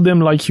build them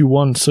like you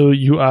want. So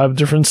you have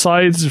different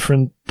sides,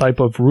 different type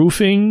of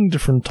roofing,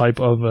 different type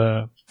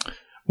of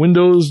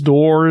windows,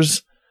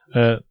 doors,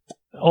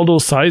 all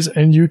those sides,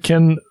 and you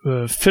can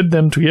fit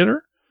them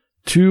together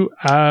to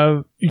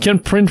have, you can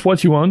print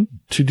what you want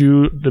to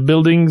do the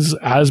buildings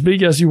as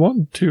big as you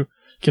want to. You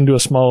can do a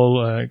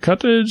small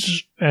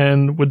cottage,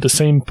 and with the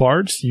same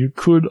parts, you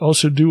could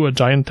also do a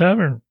giant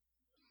tavern.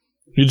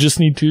 You just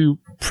need to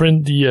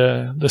print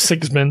the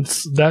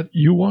segments that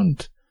you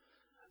want.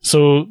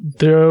 So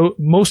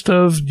most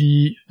of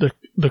their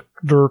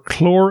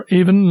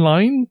Clorehaven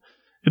line,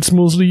 it's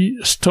mostly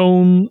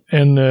stone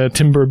and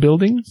timber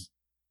buildings.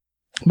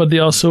 But they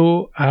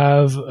also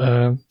have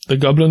the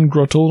Goblin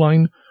Grotto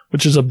line,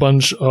 which is a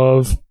bunch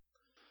of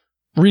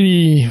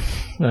really,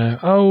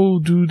 how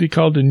do they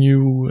call the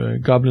new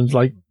goblins?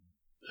 Like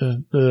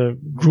the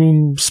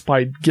Groom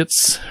Spite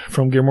Gits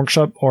from Game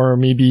Workshop, or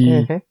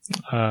maybe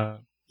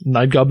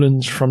Night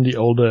Goblins from the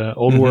old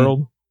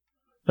world.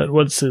 That's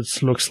what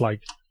it looks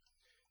like.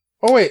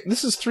 Oh wait,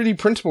 this is 3D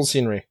printable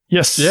scenery.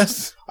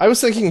 Yes. I was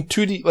thinking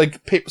 2D, like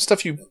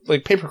stuff you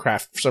like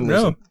papercraft for some No.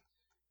 reason.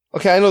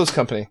 Okay, I know this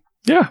company.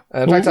 Yeah.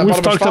 In fact, I bought We've a bunch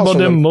of talked files about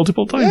from them them.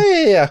 multiple times.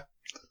 Yeah.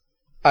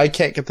 I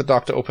can't get the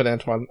dock to open,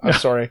 Antoine. I'm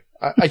sorry.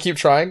 I keep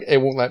trying. It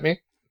won't let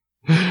me.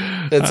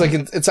 It's like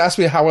it's asked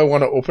me how I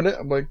want to open it.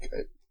 I'm like,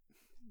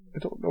 I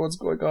don't know what's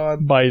going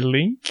on. By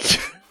link.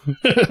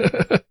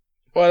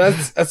 Well,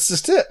 that's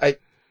just it.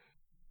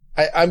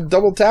 I'm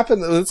double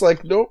tapping. And it's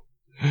like, nope.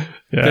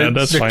 Yeah,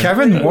 that's the fine.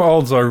 cavern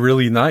walls are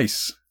really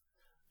nice.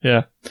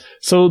 Yeah.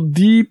 So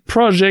the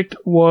project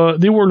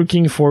they were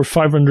looking for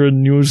 500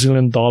 New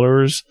Zealand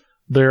dollars.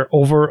 They're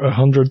over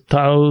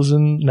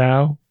 100,000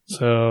 now.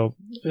 So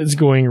it's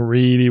going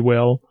really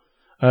well.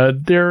 By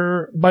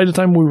the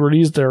time we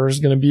release, there's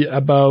going to be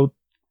about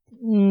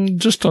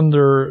just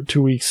under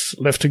 2 weeks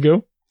left to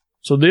go.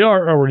 So they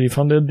are already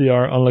funded. They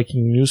are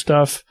unlocking new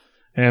stuff,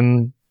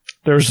 and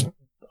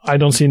I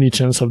don't see any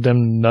chance of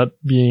them not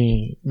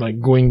being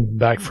like going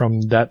back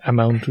from that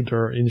amount to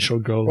their initial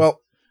goal. Well,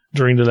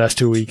 during the last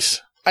 2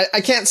 weeks. I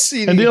can't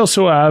see. And they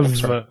also have,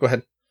 Sorry, go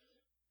ahead.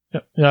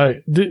 yeah,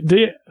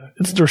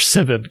 it's their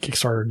 7th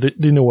Kickstarter.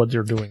 They know what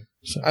they're doing.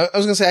 So. I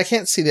was gonna say I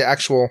can't see the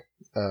actual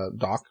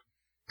doc,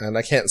 and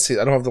I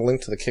don't have the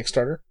link to the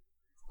Kickstarter.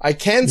 I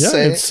can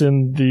say it's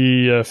in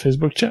the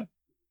Facebook chat.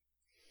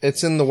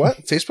 it's in the what?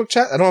 Facebook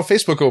chat? I don't have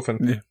Facebook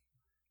open.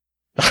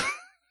 Yeah.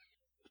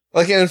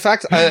 Like, in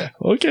fact,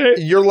 Okay.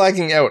 you're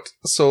lagging out.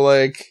 So,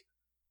 like,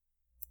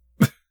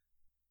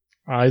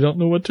 I don't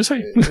know what to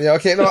say. yeah,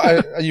 okay, no,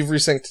 you've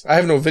resynced. I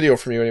have no video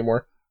from you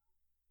anymore.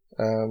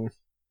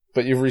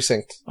 But you've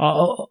resynced.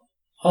 I'll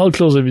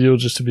close the video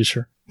just to be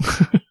sure.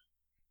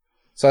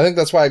 So I think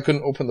that's why I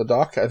couldn't open the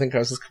doc. I think I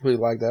was just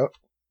completely lagged out.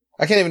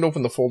 I can't even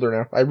open the folder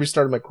now. I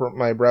restarted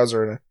my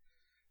browser, and it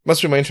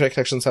must be my internet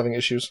connection's having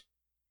issues.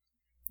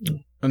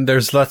 And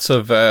there's lots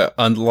of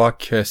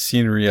unlock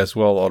scenery as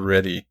well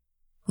already.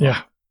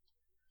 Yeah.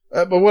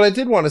 But what I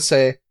did want to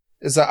say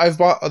is that I've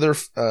bought other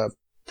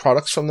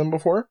products from them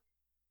before.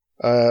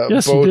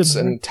 Yes, you boats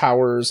did. and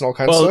towers and all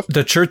kinds Well, of stuff.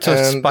 the Church of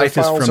And the Spite is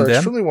files from are them.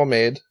 extremely well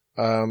made.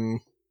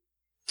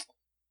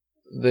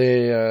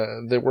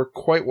 They work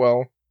quite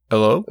well.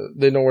 Hello?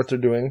 They know what they're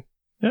doing.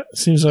 Yeah.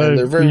 Seems And like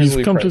they're very we've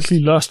reasonably completely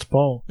lost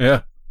Paul.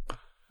 Yeah.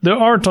 There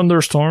are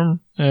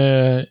thunderstorm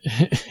in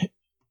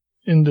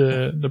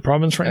the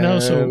province right now,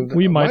 so And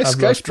we might my have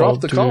Skype lost Paul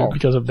dropped the call.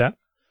 because of that.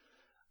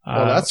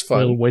 Well, that's fun.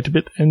 We'll wait a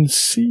bit and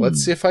see.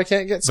 Let's see if I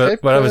can't get But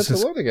Skype what I was to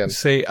just load again.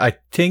 say, I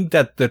think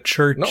that the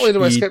Church Not only did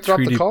my Skype drop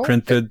the 3D call,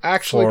 printed it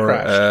actually for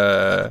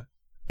crashed.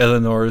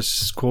 Eleanor's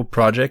school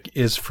project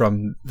is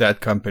from that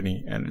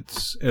company, and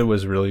it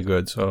was really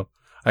good. So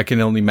I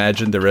can only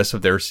imagine the rest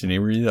of their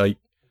scenery. Like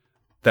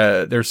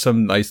that, there's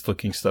some nice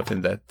looking stuff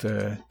in that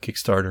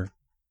Kickstarter,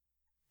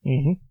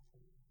 and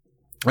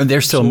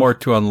there's still more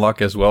to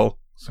unlock as well.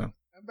 So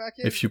I'm back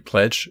in. if you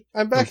pledge,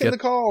 I'm back you'll in the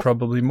get call.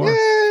 probably more.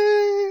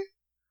 Yay!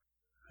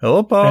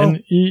 Hello, Paul.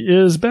 And he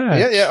is back.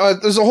 Yeah.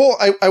 There's a whole.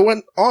 I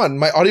went on.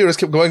 My audio just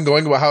kept going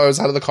about how I was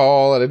out of the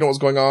call and I didn't know what was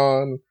going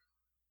on.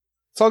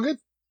 It's all good.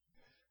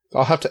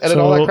 I'll have to edit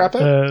all that crap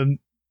out.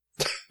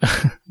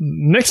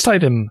 Next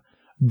item.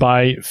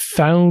 by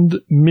Found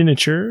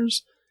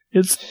Miniatures.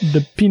 It's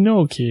the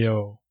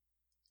Pinocchio.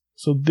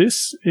 So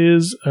this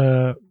is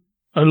a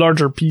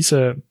larger piece,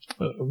 a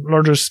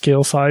larger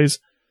scale size,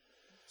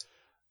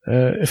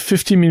 a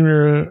 50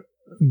 millimeter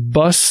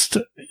bust.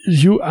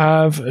 You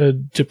have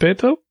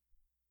Geppetto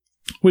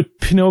with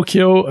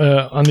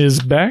Pinocchio on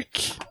his back.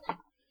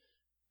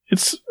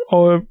 It's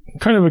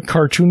kind of a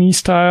cartoony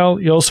style.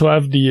 You also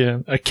have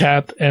the a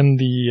cat and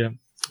the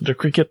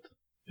cricket.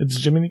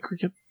 It's Jiminy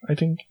Cricket, I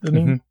think, the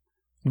name. Mm-hmm.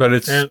 But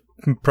it's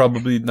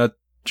probably not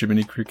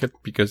Jiminy Cricket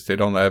because they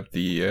don't have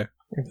the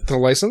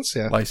license.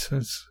 Yeah,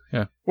 license.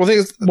 Yeah.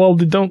 Well,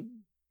 they don't.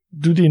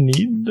 Do they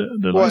need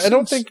the license? I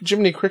don't think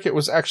Jiminy Cricket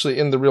was actually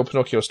in the real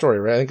Pinocchio story,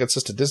 right? I think it's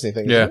just a Disney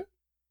thing. Yeah.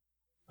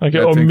 Okay,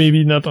 or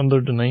maybe not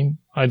under the name.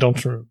 I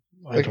don't know.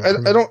 I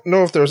don't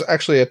know if there was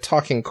actually a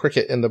talking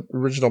cricket in the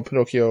original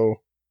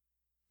Pinocchio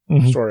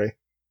story.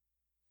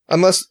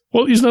 Unless...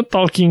 Well, he's not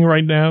talking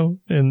right now,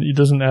 and he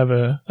doesn't have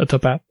a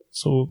top hat,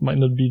 so it might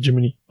not be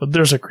Jiminy. But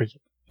there's a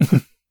cricket.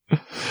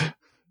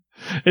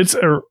 It's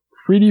a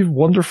really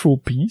wonderful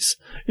piece.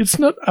 It's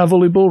not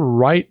available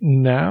right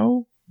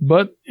now,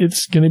 but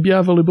it's going to be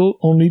available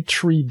only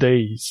 3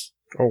 days.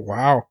 Oh,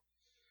 wow.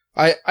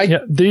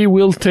 Yeah, they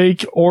will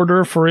take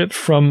order for it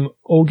from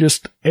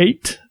August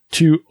 8th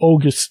to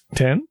August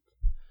 10th.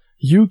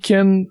 You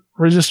can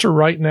register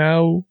right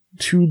now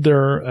to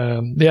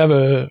their, they have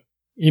a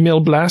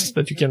email blast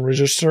that you can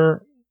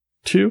register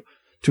to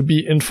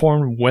be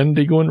informed when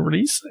they go and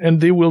release, and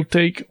they will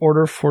take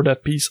order for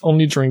that piece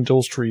only during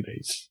those 3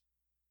 days.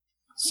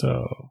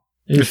 So,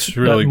 if it's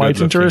really that might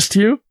interest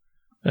you,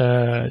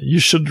 you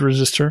should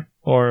register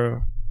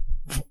or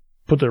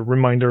put a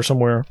reminder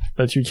somewhere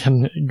that you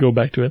can go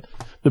back to it.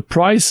 The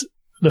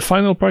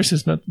final price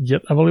is not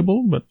yet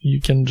available, but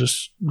you can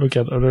just look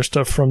at other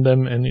stuff from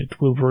them and it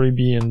will probably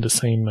be in the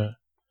same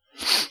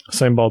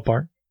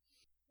ballpark.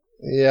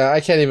 Yeah,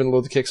 I can't even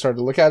load the Kickstarter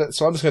to look at it,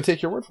 so I'm just going to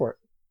take your word for it.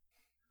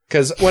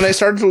 Because when I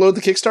started to load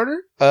the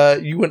Kickstarter,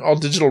 you went all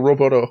digital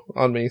Roboto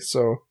on me,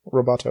 so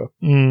Roboto.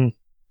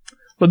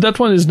 But that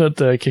one is not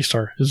a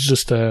Kickstarter. It's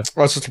just a...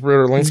 Oh, it's just a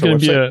pre-order link. It's going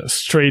to be a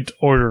straight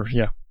order,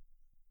 yeah.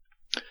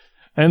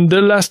 And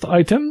the last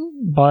item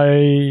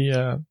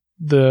by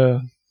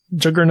the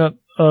juggernaut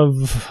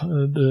of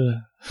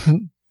the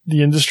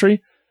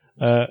industry,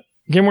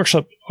 Game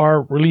Workshop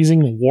are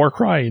releasing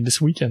Warcry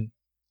this weekend.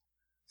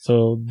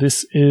 So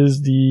this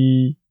is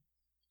the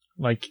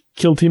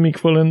Kill Team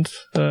equivalent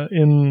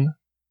in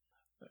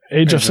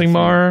Age of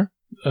Sigmar,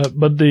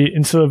 but they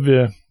instead of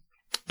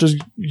just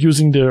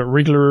using the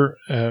regular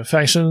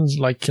factions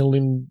like Kill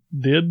Team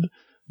did,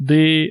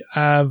 they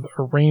have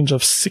a range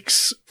of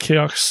 6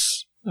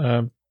 Chaos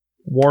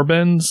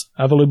warbands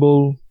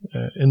available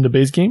in the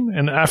base game,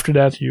 and after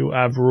that you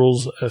have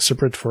rules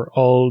separate for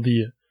all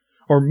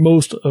or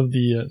most of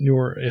the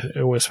newer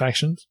OS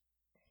factions.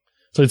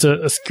 So it's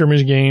a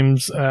skirmish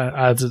games,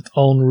 adds its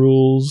own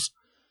rules,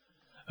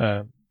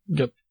 got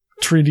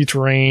 3D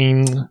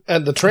terrain.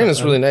 And the terrain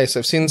is really nice.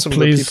 I've seen some of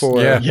the people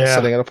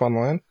setting it up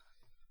online.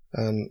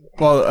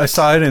 Well, I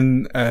saw it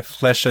in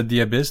Flesh at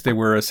the Abyss. They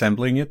were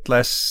assembling it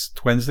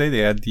last Wednesday. They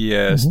had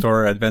the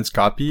store advanced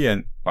copy,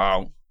 and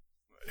wow,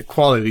 the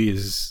quality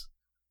is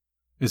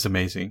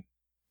amazing.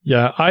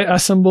 Yeah, I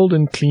assembled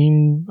and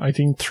cleaned, I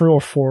think, 3 or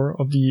 4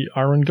 of the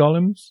Iron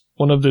Golems,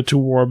 one of the 2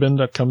 warband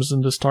that comes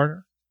in the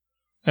starter.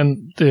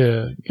 And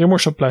the Game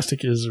Workshop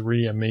plastic is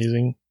really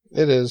amazing.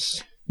 It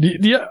is.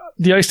 The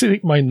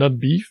aesthetic might not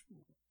be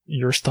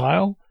your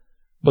style,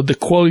 but the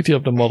quality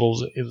of the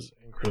models is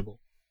incredible.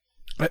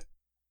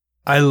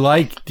 I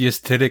like the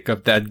aesthetic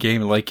of that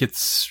game. Like,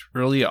 it's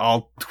really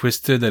all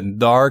twisted and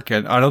dark,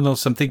 and I don't know,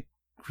 something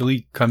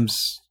really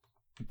comes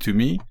to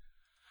me.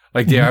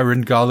 Like, the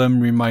Iron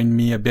Golem remind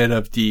me a bit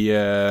of the,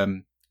 a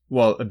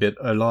lot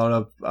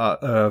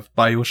of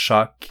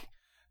BioShock.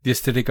 The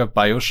aesthetic of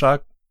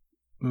BioShock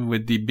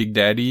with the Big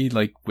Daddy,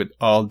 like, with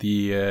all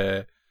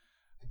the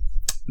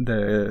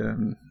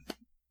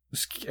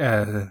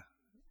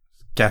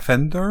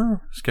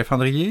scaphandrier?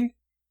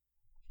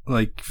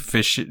 Like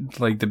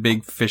like the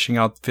big fishing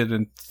outfit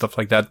and stuff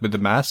like that with the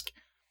mask.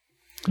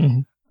 Mm-hmm.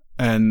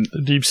 And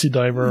the deep sea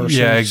diver.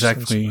 Yeah,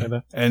 exactly.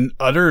 Like and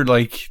other,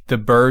 like, the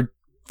bird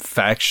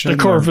faction. The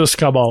Corvus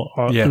Cabal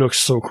looks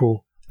so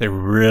cool. They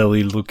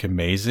really look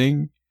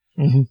amazing.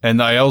 Mm-hmm. And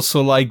I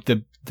also like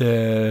the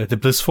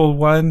Blissful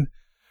one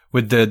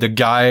with the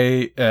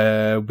guy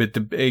with the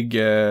big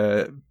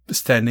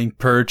standing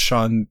perch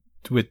on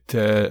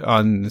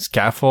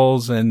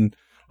scaffolds and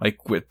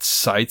like with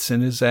sights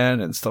in his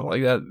hand and stuff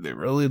like that. They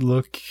really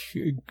look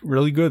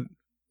really good.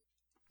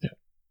 Yeah.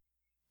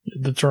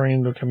 The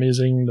terrain look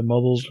amazing. The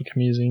models look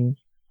amazing.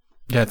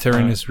 Yeah,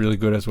 terrain is really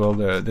good as well.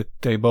 The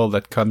table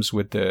that comes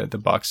with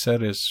the box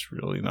set is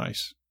really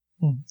nice.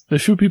 The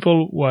few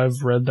people who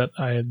I've read that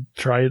I had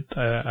tried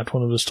at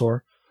one of the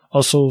store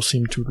also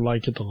seem to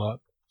like it a lot.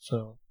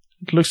 So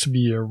it looks to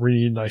be a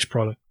really nice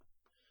product.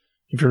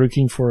 If you're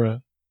looking for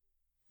a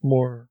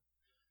more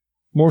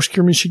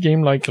skirmishy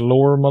game, like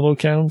lower model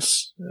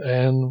counts,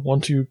 and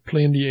want to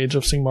play in the Age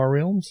of Sigmar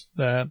realms,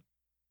 that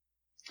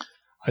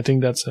I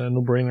think that's a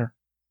no-brainer.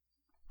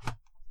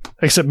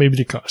 Except maybe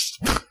the cost.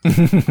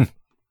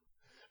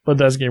 But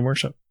that's Game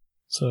Workshop.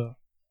 So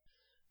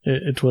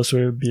it was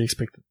to be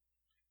expected.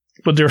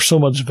 But there's so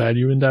much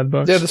value in that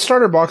box. Yeah, the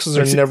starter boxes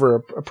are never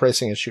a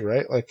pricing issue,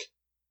 right? Like,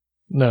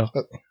 no.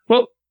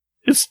 Well,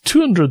 it's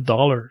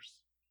 $200.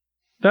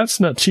 That's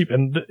not cheap.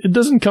 And it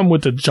doesn't come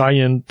with a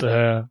giant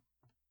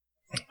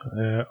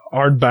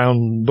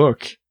hardbound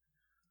book.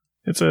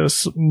 It's a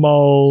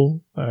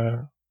small,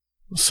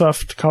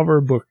 soft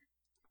cover book.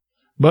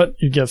 But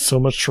you get so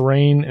much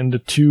terrain and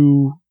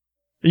you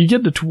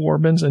get the 2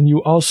 warbands, and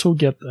you also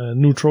get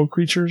neutral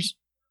creatures,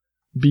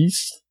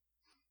 beasts.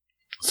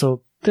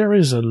 So there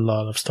is a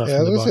lot of stuff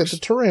in the box. The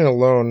terrain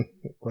alone,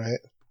 right?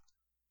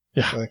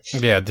 Yeah.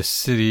 Yeah, the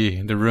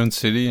city, the ruined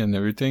city and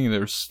everything,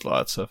 there's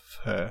lots of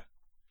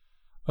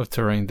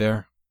terrain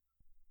there.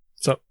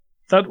 So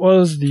that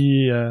was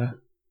the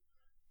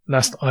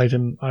last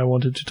item I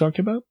wanted to talk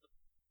about.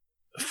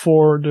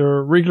 For the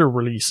regular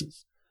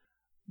releases,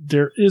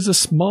 there is a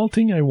small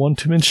thing I want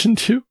to mention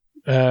too.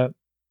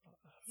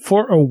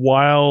 For a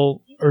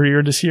while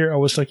earlier this year, I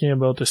was talking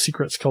about the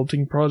Secret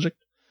Sculpting project.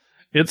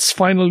 It's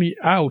finally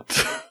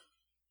out.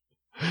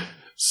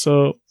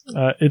 So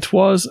it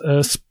was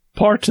a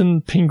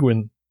Spartan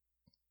penguin.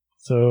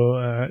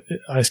 So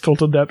I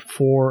sculpted that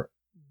for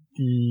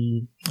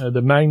the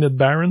Magnet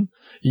Baron.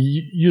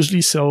 You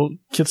usually sell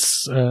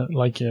kits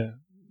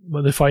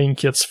modifying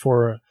kits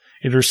for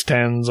either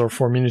stands or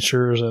for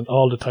miniatures and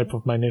all the type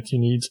of magnet you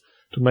need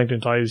to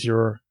magnetize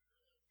your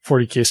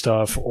 40k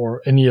stuff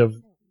or any of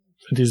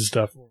this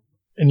stuff,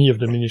 any of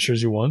the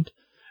miniatures you want.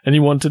 And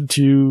you wanted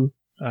to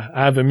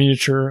have a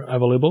miniature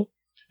available.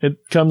 It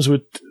comes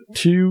with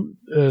 2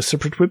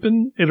 separate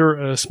weapons, either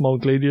a small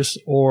gladius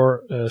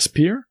or a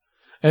spear,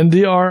 and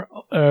they are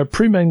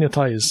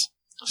pre-magnetized.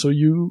 So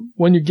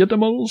when you get the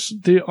models,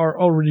 they are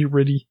already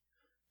ready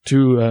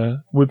to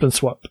weapon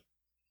swap.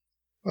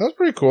 That's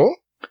pretty cool.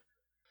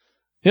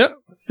 Yeah,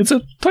 it's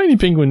a tiny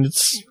penguin.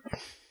 It's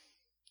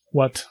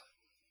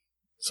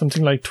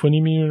something like 20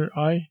 meter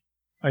high,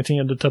 I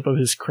think, at the top of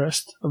his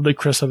crest, of the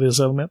crest of his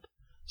helmet.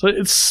 So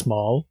it's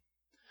small,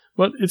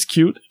 but it's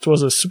cute. It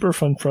was a super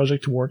fun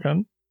project to work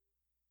on.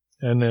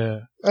 And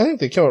I think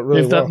they came out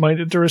really well. If that might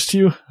interest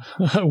you,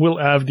 we'll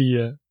have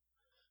the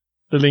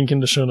link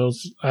in the show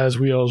notes, as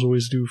we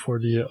always do for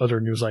the other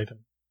news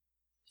item.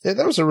 Yeah,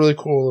 that was a really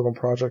cool little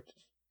project.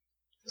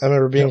 I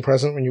remember being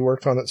present when you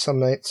worked on it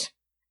some nights.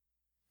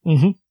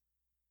 Mm-hmm.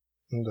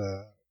 And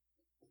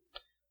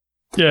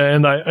yeah,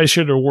 and I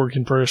shared our work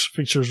in progress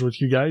pictures with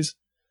you guys.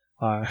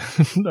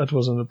 That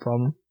wasn't a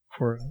problem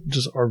for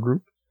just our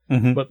group.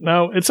 Mm-hmm. But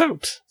now it's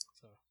out.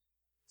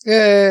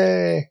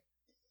 Yay!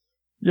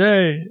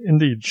 Yay,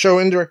 indeed. Show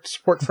indirect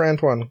support for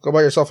Antoine. Go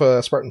buy yourself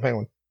a Spartan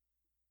Penguin.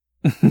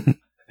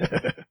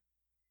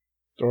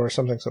 Or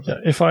something.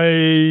 Yeah, if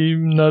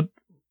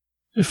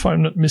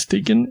I'm not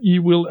mistaken,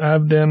 you will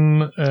have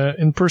them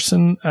in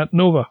person at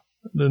Nova,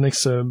 the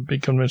next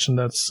big convention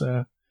that's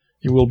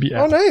you will be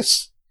at. Oh,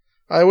 nice!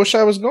 I wish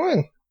I was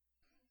going.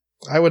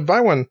 I would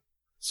buy one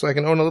so I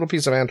can own a little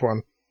piece of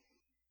Antoine.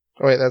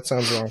 Oh wait, that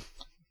sounds wrong.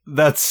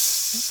 That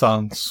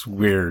sounds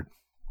weird.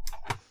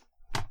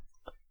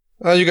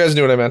 You guys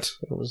knew what I meant.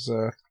 It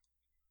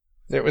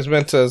was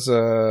meant as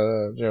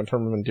a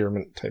term of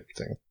endearment type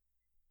thing.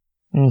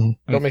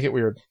 Mm-hmm. Don't make it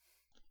weird.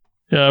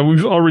 Yeah,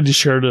 we've already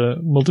shared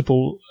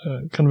multiple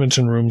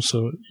convention rooms,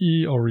 so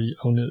he already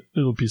owned a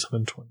little piece of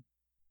Antoine.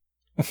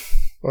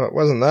 Well, it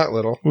wasn't that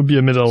little. Would be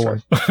a middle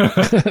one.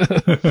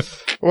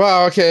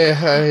 Wow, okay.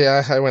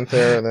 Yeah, I went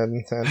there and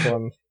then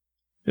Antoine.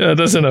 Yeah,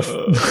 that's enough.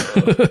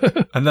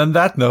 And on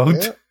that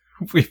note,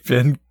 we've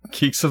been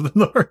Geeks of the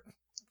North.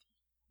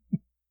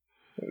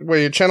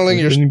 Wait, you're channeling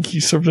your...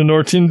 Geeks of the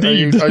North,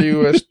 indeed. Are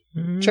you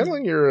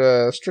channeling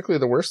your Strictly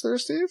the Worst there,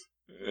 Steve?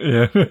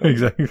 Yeah,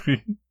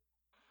 exactly.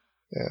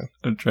 Yeah.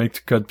 I'm trying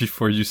to cut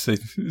before you say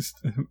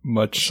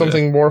much.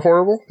 Something more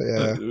horrible?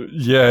 Yeah.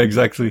 Yeah,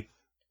 exactly.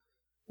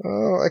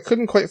 Oh, I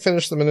couldn't quite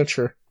finish the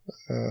miniature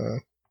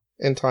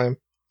in time.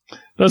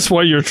 That's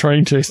why you're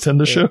trying to extend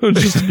the show,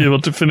 just to be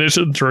able to finish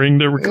it during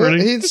the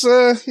recording.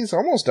 He's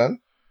almost done.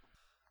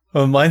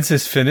 Well, mine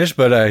says finished,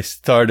 but I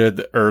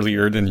started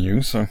earlier than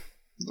you, so.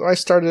 I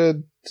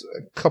started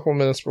a couple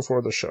minutes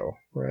before the show,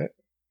 right?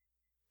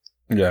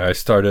 Yeah, I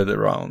started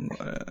around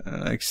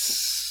like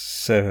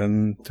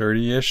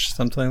 7:30ish,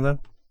 something like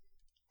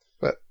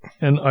that.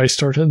 And I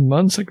started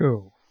months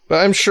ago.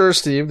 But I'm sure,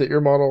 Steve, that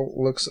your model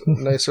looks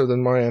nicer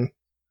than mine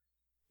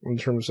in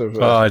terms of.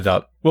 I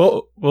doubt.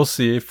 Well, we'll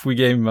see if we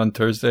game on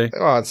Thursday.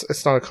 Oh,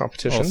 it's not a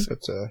competition.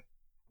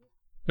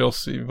 You'll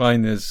see.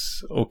 Mine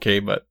is okay,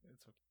 but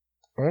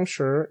I'm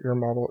sure your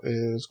model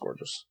is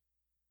gorgeous.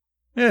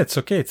 Yeah, it's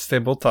okay. It's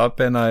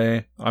tabletop, and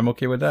I'm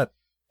okay with that.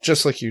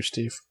 Just like you,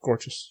 Steve.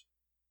 Gorgeous.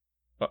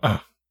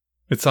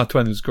 It's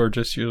Antoine who's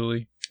gorgeous,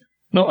 usually.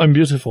 No, I'm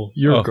beautiful.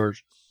 You're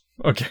gorgeous.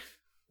 Okay.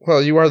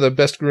 Well, you are the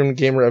best groomed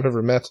gamer I've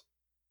ever met.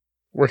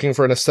 Working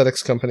for an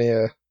aesthetics company,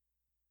 yeah.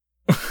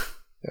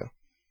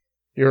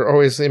 You're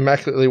always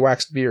immaculately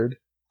waxed beard.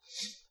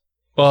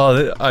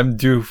 Well, I'm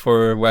due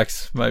for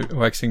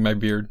waxing my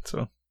beard,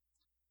 so.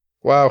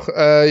 Wow.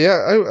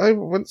 I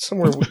went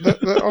somewhere.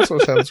 That also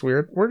sounds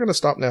weird. We're going to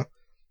stop now.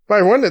 Bye,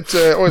 everyone. It's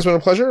always been a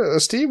pleasure.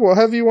 Steve, we'll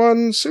have you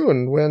on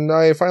soon when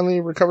I finally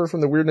recover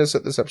from the weirdness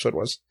that this episode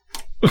was.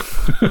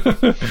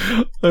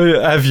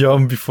 Have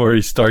Yum before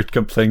he start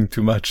complaining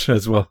too much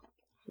as well.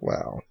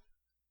 Wow.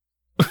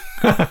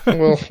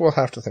 We'll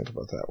have to think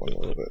about that one a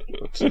little bit.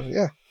 But,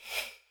 yeah.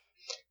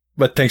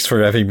 But thanks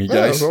for having me,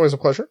 guys. It was always a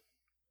pleasure.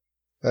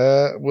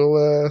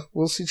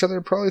 We'll see each other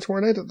probably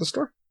tomorrow night at the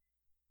store.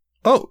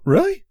 Oh,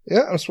 really?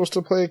 Yeah, I'm supposed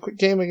to play a quick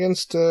game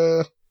against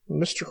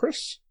Mr.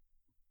 Chris.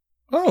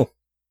 Oh,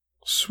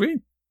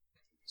 sweet.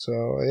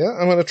 So yeah,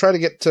 I'm gonna try to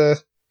get a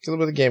little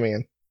bit of gaming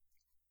in.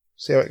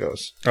 See how it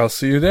goes. I'll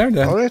see you there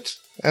then. All right,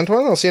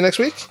 Antoine. I'll see you next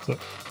week.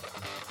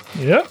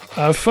 Yeah,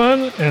 have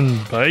fun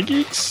and bye,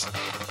 geeks.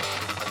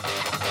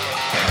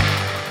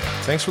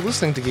 Thanks for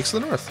listening to Geeks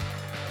of the North.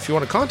 If you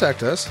want to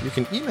contact us, you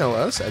can email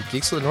us at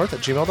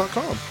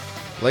geeksofthenorth@gmail.com.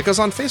 Like us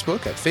on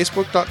Facebook at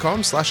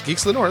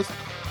facebook.com/geeksofthenorth,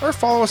 or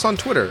follow us on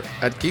Twitter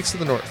at Geeks of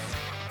the North.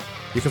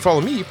 You can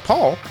follow me,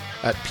 Paul,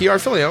 at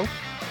PRFilio,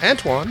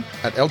 Antoine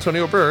at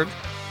Eltonio Berg,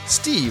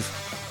 Steve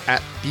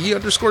at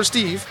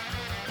B_Steve,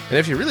 and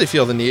if you really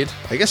feel the need,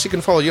 I guess you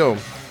can follow Yom.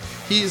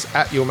 He's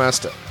at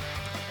Yomasta.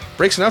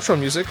 Breaks and outro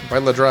music by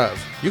Ladrave.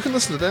 You can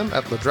listen to them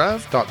at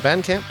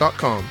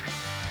ladrave.bandcamp.com.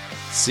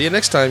 See you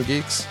next time,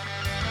 geeks.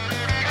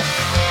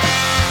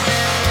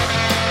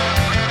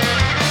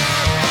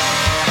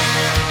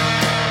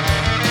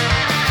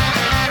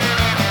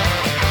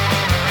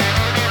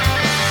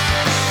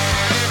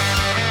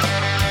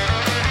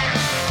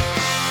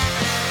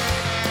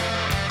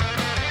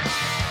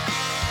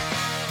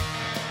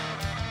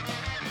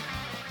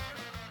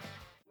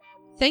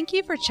 Thank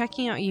you for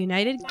checking out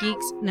United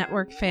Geeks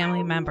Network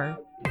family member.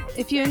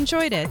 If you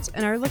enjoyed it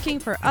and are looking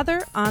for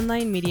other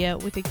online media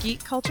with a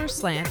geek culture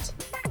slant,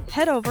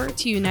 head over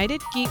to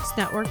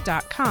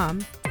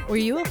unitedgeeksnetwork.com, where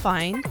you will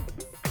find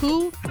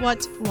Who,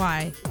 What,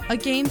 Why, a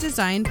game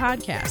design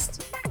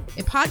podcast.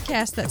 A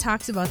podcast that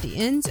talks about the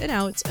ins and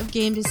outs of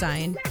game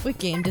design with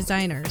game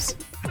designers.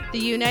 The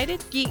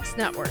United Geeks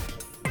Network.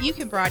 You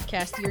can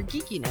broadcast your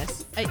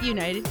geekiness at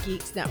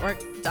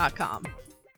unitedgeeksnetwork.com.